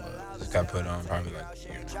hard as fuck. Just got put on probably like a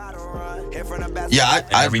year. Yeah, And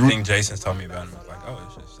everything Jason's told me about him was like, oh,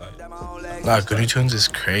 it's just like. Nah, Goonie Tunes is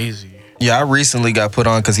crazy. I recently got put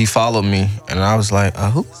on because he followed me, and I was like,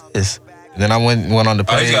 who is this? And then I went on the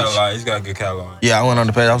Oh, page. he's got a lot. He's got a good catalog. Yeah, I went on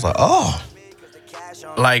the page. I was like, oh.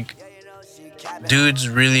 Like, dude's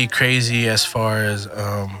really crazy as far as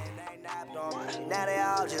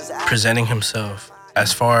presenting himself.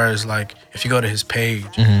 As far as like, if you go to his page,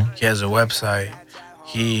 he has a website.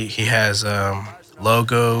 He has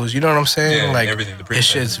logos. You know what I'm saying? Yeah, like everything,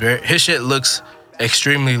 the his shit looks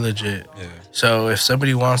extremely legit. Yeah. So if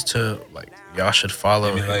somebody wants to, like, y'all should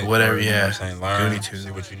follow Maybe, like, whatever. you know what Yeah, I'm saying? Learn, Goonie Tunes.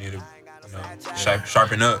 see what you need to,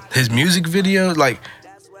 sharpen up. His music video, like,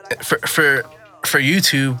 for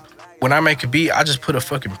YouTube, when I make a beat, I just put a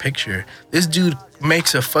fucking picture. This dude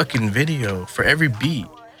makes a fucking video for every beat.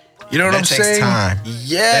 You know what I'm That takes saying? time.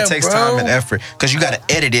 Yeah, That takes bro. time and effort. Because you got to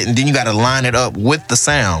edit it, and then you got to line it up with the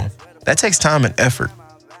sound. That takes time and effort.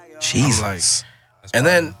 Jesus. And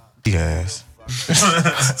then, Yes.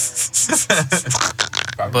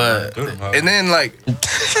 but, and then like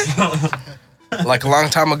a long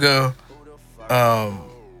time ago,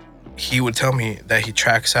 he would tell me that he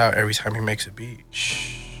tracks out every time he makes a beat.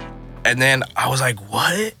 And then I was like,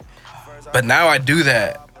 what? But now I do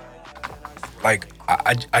that. Like,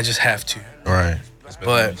 I just have to. Right.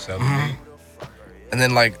 But, and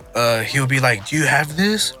then like, he'll be like, do you have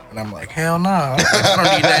this? And I'm like, hell nah. I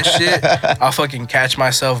don't need that shit. I'll fucking catch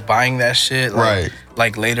myself buying that shit. Like, Right.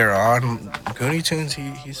 Like later on, Goonie Tunes,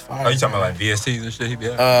 he's fine. Oh, you talking about like VSTs and shit? He be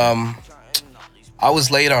out? I was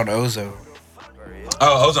late on Ozone.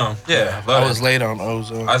 Oh, Ozone. Yeah, love I was that. late on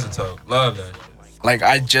Ozone. Isotope. Love that. Like,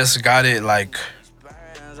 I just got it like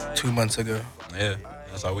 2 months ago. Yeah,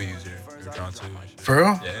 that's all we use here. We were trying to. For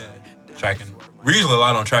real? Yeah, tracking. We usually a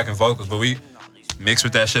lot on tracking vocals, but we mix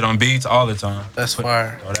with that shit on beats all the time. That's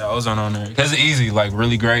fire. Throw that Ozone on there because it's easy, like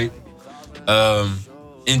really great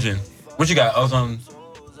engine What you got? Ozone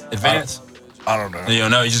Advance? I don't know. You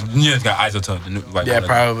don't know. You just got Isotope. The new, like, Yeah,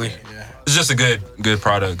 probably. Yeah. It's just a good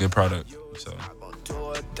product. Good product. So.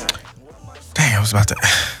 Damn, I was about to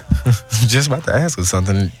just about to ask her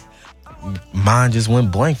something. Mine just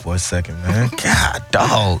went blank for a second, man. God,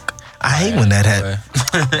 dog. I hate when that happens.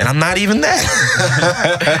 And I'm not even that.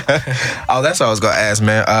 Oh, that's what I was gonna ask,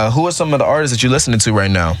 man. Who are some of the artists that you're listening to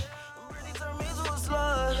right now?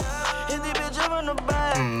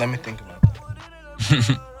 Let me think about that.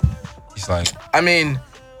 He's like, I mean,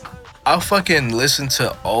 I'll fucking listen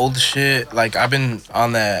to old shit. Like, I've been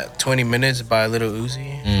on that 20 Minutes by Lil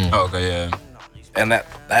Uzi. oh, okay, yeah. And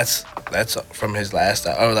that's from his last.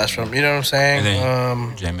 Oh, that's from, you know what I'm saying? And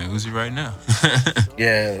then jamming Uzi right now.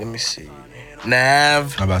 Yeah, let me see.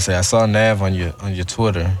 Nav. I'm about to say I saw Nav on your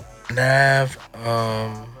Twitter. Nav.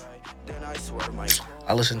 I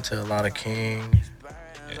listen to a lot of King.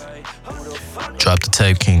 Drop the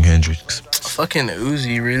tape, King Hendrix. Fucking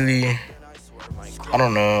Uzi, really. I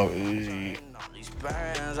don't know, Uzi.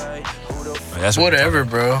 That's Whatever,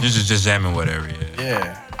 bro. Just jamming whatever, yeah.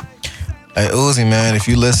 Yeah. Hey, Uzi, man, if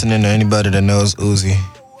you listening to anybody that knows Uzi,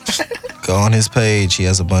 go on his page. He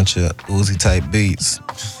has a bunch of Uzi type beats.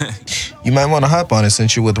 You might want to hop on it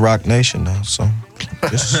since you're with Rock Nation now. So,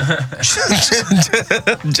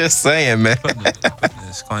 just saying, man.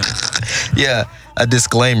 Yeah, a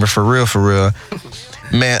disclaimer for real.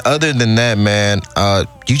 Man, other than that, man,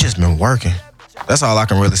 you just been working. That's all I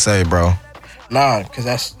can really say, bro. Nah, cause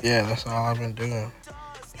that's all I've been doing.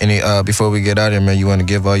 Any before we get out here, man, you want to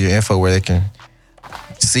give all your info where they can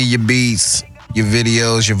see your beats, your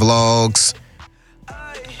videos, your vlogs,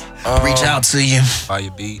 reach out to you. Buy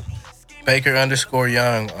your beat.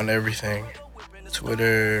 Baker_Young on everything.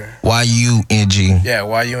 Twitter. YUNG.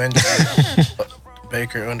 Yeah, YUNG.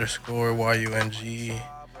 Baker_YUNG.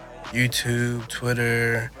 YouTube,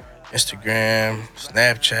 Twitter, Instagram,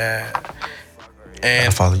 Snapchat.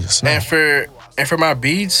 And follow your Snap. And for my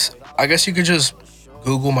beats, I guess you could just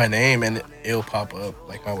Google my name and it'll pop up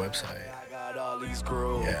like my website.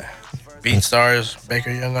 Yeah. BeatStars,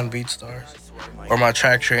 Baker Young on BeatStars. Or my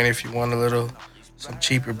Track Train if you want some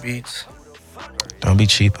cheaper beats. Don't be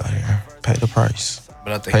cheap out here. Pay the price.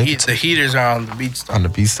 But the heaters are on the BeatStars. On the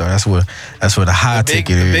BeatStars, that's where the high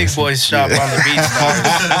ticket is. The big boys shop on the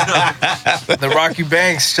BeatStars. The Rocky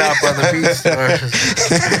Banks shop on the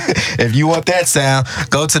BeatStars. If you want that sound,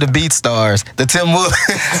 go to the BeatStars. The Tim Wood,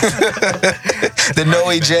 the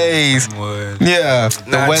Noe J's. Yeah,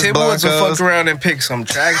 the West Tim Woods will fuck around and pick some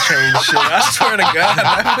Track Train shit. I swear to God.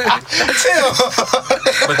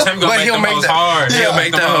 But Tim gonna make the most hard. He'll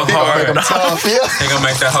make the whole hard. He gonna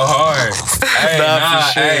make that whole hard.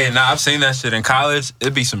 I've seen that shit in college.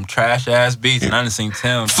 It'd be some trash ass beats, and I done seen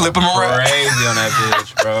Tim flip him around crazy on that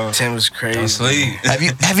bitch, bro. Tim was crazy. Don't sleep.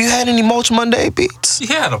 Have you had any Mulch Monday beats? He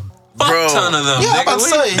had a ton of them. Yeah, I'm about to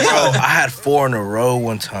say, bro, I had 4 in a row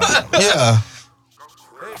one time. Yeah.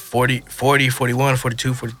 40, 41,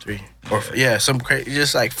 42, 43. Or some crazy,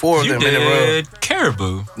 just like 4 of them in a row.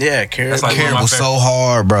 Caribou. Yeah, Caribou. Like Caribou so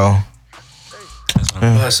hard, bro.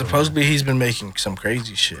 Supposedly he's been making some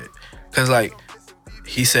crazy shit. Cause like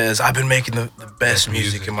he says, I've been making the best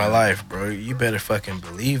music in my life, bro. You better fucking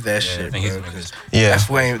believe that shit, bro.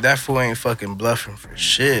 That fool ain't fucking bluffing for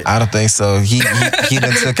shit. I don't think so. He done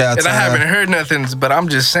took out and time. I haven't heard nothing, but I'm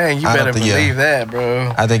just saying, you better believe that,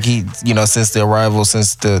 bro. I think he, since the arrival,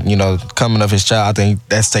 since the, coming of his child, I think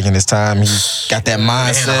that's taking his time. He got that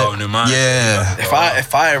mindset. A whole new mindset. Yeah.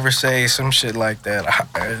 If I ever say some shit like that, I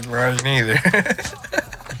ain't right neither.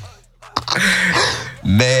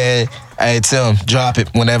 Man, hey Tim, drop it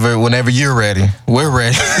whenever you're ready. We're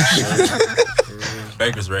ready.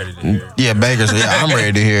 Baker's ready to hear it. Yeah, I'm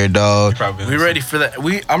ready to hear it, dog. We ready for that.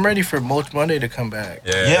 I'm ready for Mulch Monday to come back.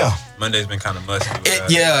 Yeah. Monday's been kind of musty.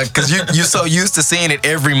 Because you're so used to seeing it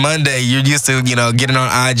every Monday. You're used to, getting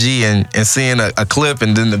on IG and seeing a clip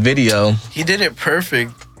and then the video. He did it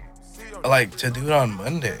perfect, like, to do it on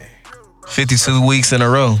Monday. 52 weeks in a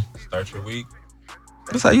row. Start your week.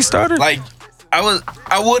 That's how you started? Like, I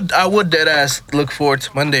would dead ass look forward to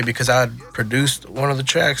Monday because I produced one of the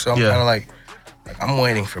tracks. So I'm kind of like I'm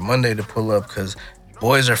waiting for Monday to pull up because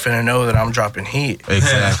boys are finna know that I'm dropping heat.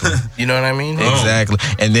 Exactly. You know what I mean? Exactly.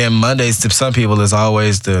 And then Mondays to some people is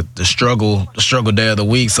always the struggle day of the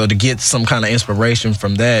week. So to get some kind of inspiration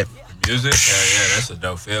from that. Music? Yeah, that's a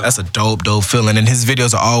dope feeling. That's a dope feeling. And his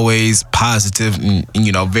videos are always positive and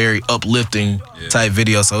very uplifting type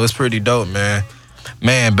videos. So it's pretty dope, man.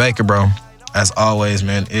 Man, Baker, bro, as always,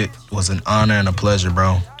 man, it was an honor and a pleasure,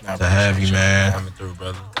 bro, to have you, man. Coming through,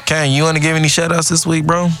 brother. Kane, you want to give any shout outs this week,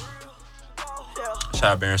 bro? Shout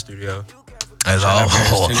out Baron Studio. As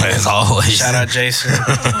always. Shout out Jason.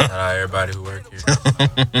 Shout out everybody who work here.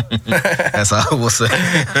 That's all we'll say.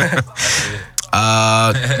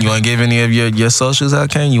 You want to give any of your socials out,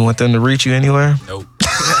 Ken? You want them to reach you anywhere? Nope.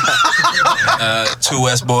 2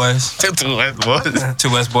 West Boys. 2 West Boys.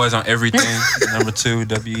 2 West Boys on everything. Number 2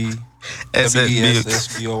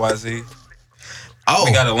 WESSBOYZ. Oh,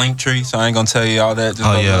 we got a link tree, so I ain't gonna tell you all that. Just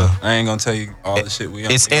I ain't gonna tell you all the shit we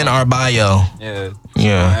on. It's in our bio. Yeah. Don't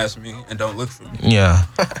ask me and don't look for me. Yeah.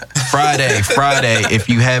 Friday. If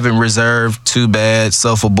you haven't reserved, too bad.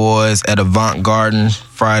 Soulful Boys at Avant Garden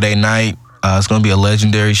Friday night. It's gonna be a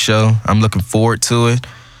legendary show. I'm looking forward to it.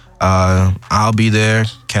 I'll be there.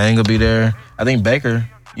 Kang will be there. I think Baker,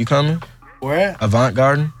 you coming? Where at? Avant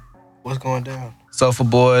Garden. What's going down? Soulful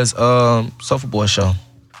Boys show.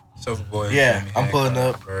 Soulful Boys. Yeah, I'm pulling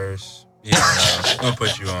up. First. Yeah, we'll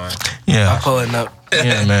put you on. Yeah, I'm pulling up.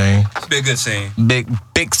 Yeah, man. It's be a good scene. Big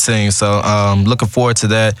scene. So looking forward to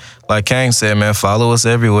that. Like Kang said, man, follow us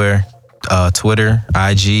everywhere. Twitter,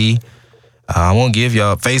 IG. I won't give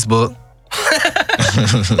y'all Facebook.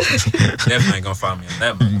 Definitely ain't gonna find me on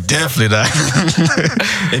that one. Definitely not.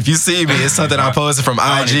 If you see me, it's something I posted from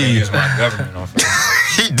I don't even IG. use my government on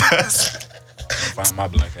Facebook. He does. Find my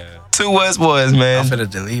black ass. 2 West Boys, man. I'm finna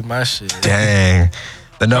delete my shit. Dang.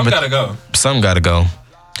 The number. Some gotta go.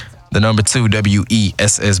 The number 2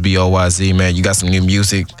 WESSBOYZ, man. You got some new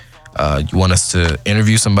music. You want us to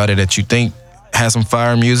interview somebody that you think has some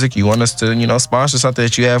fire music. You want us to, sponsor something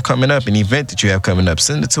that you have coming up, an event that you have coming up.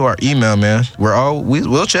 Send it to our email, man.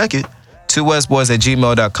 We'll check it.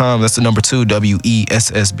 2westboys@gmail.com. That's the number 2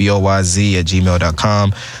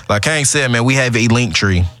 WESSBOYZ@gmail.com. Like Kang said, man, we have a link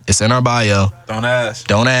tree. It's in our bio. Don't ask.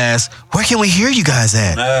 Where can we hear you guys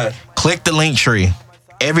at? Click the link tree.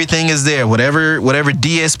 Everything is there. Whatever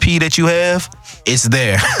DSP that you have, it's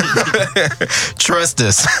there. Trust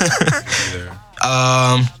us.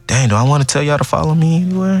 Dang, do I want to tell y'all to follow me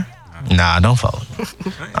anywhere? Nah, don't follow me.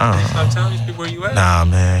 Stop telling these people where you at. Nah,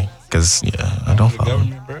 man. Because, I don't follow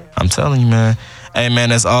you. I'm telling you, man. Hey,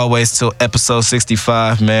 man, as always, till episode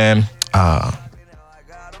 65, man. I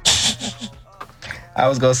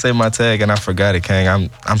was going to say my tag, and I forgot it, Kang.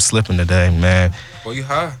 I'm slipping today, man. Well, you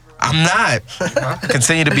high. I'm not.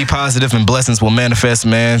 Continue to be positive, and blessings will manifest,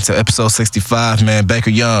 man. To episode 65, man. Baker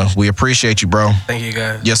Young, we appreciate you, bro. Thank you,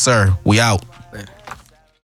 guys. Yes, sir. We out.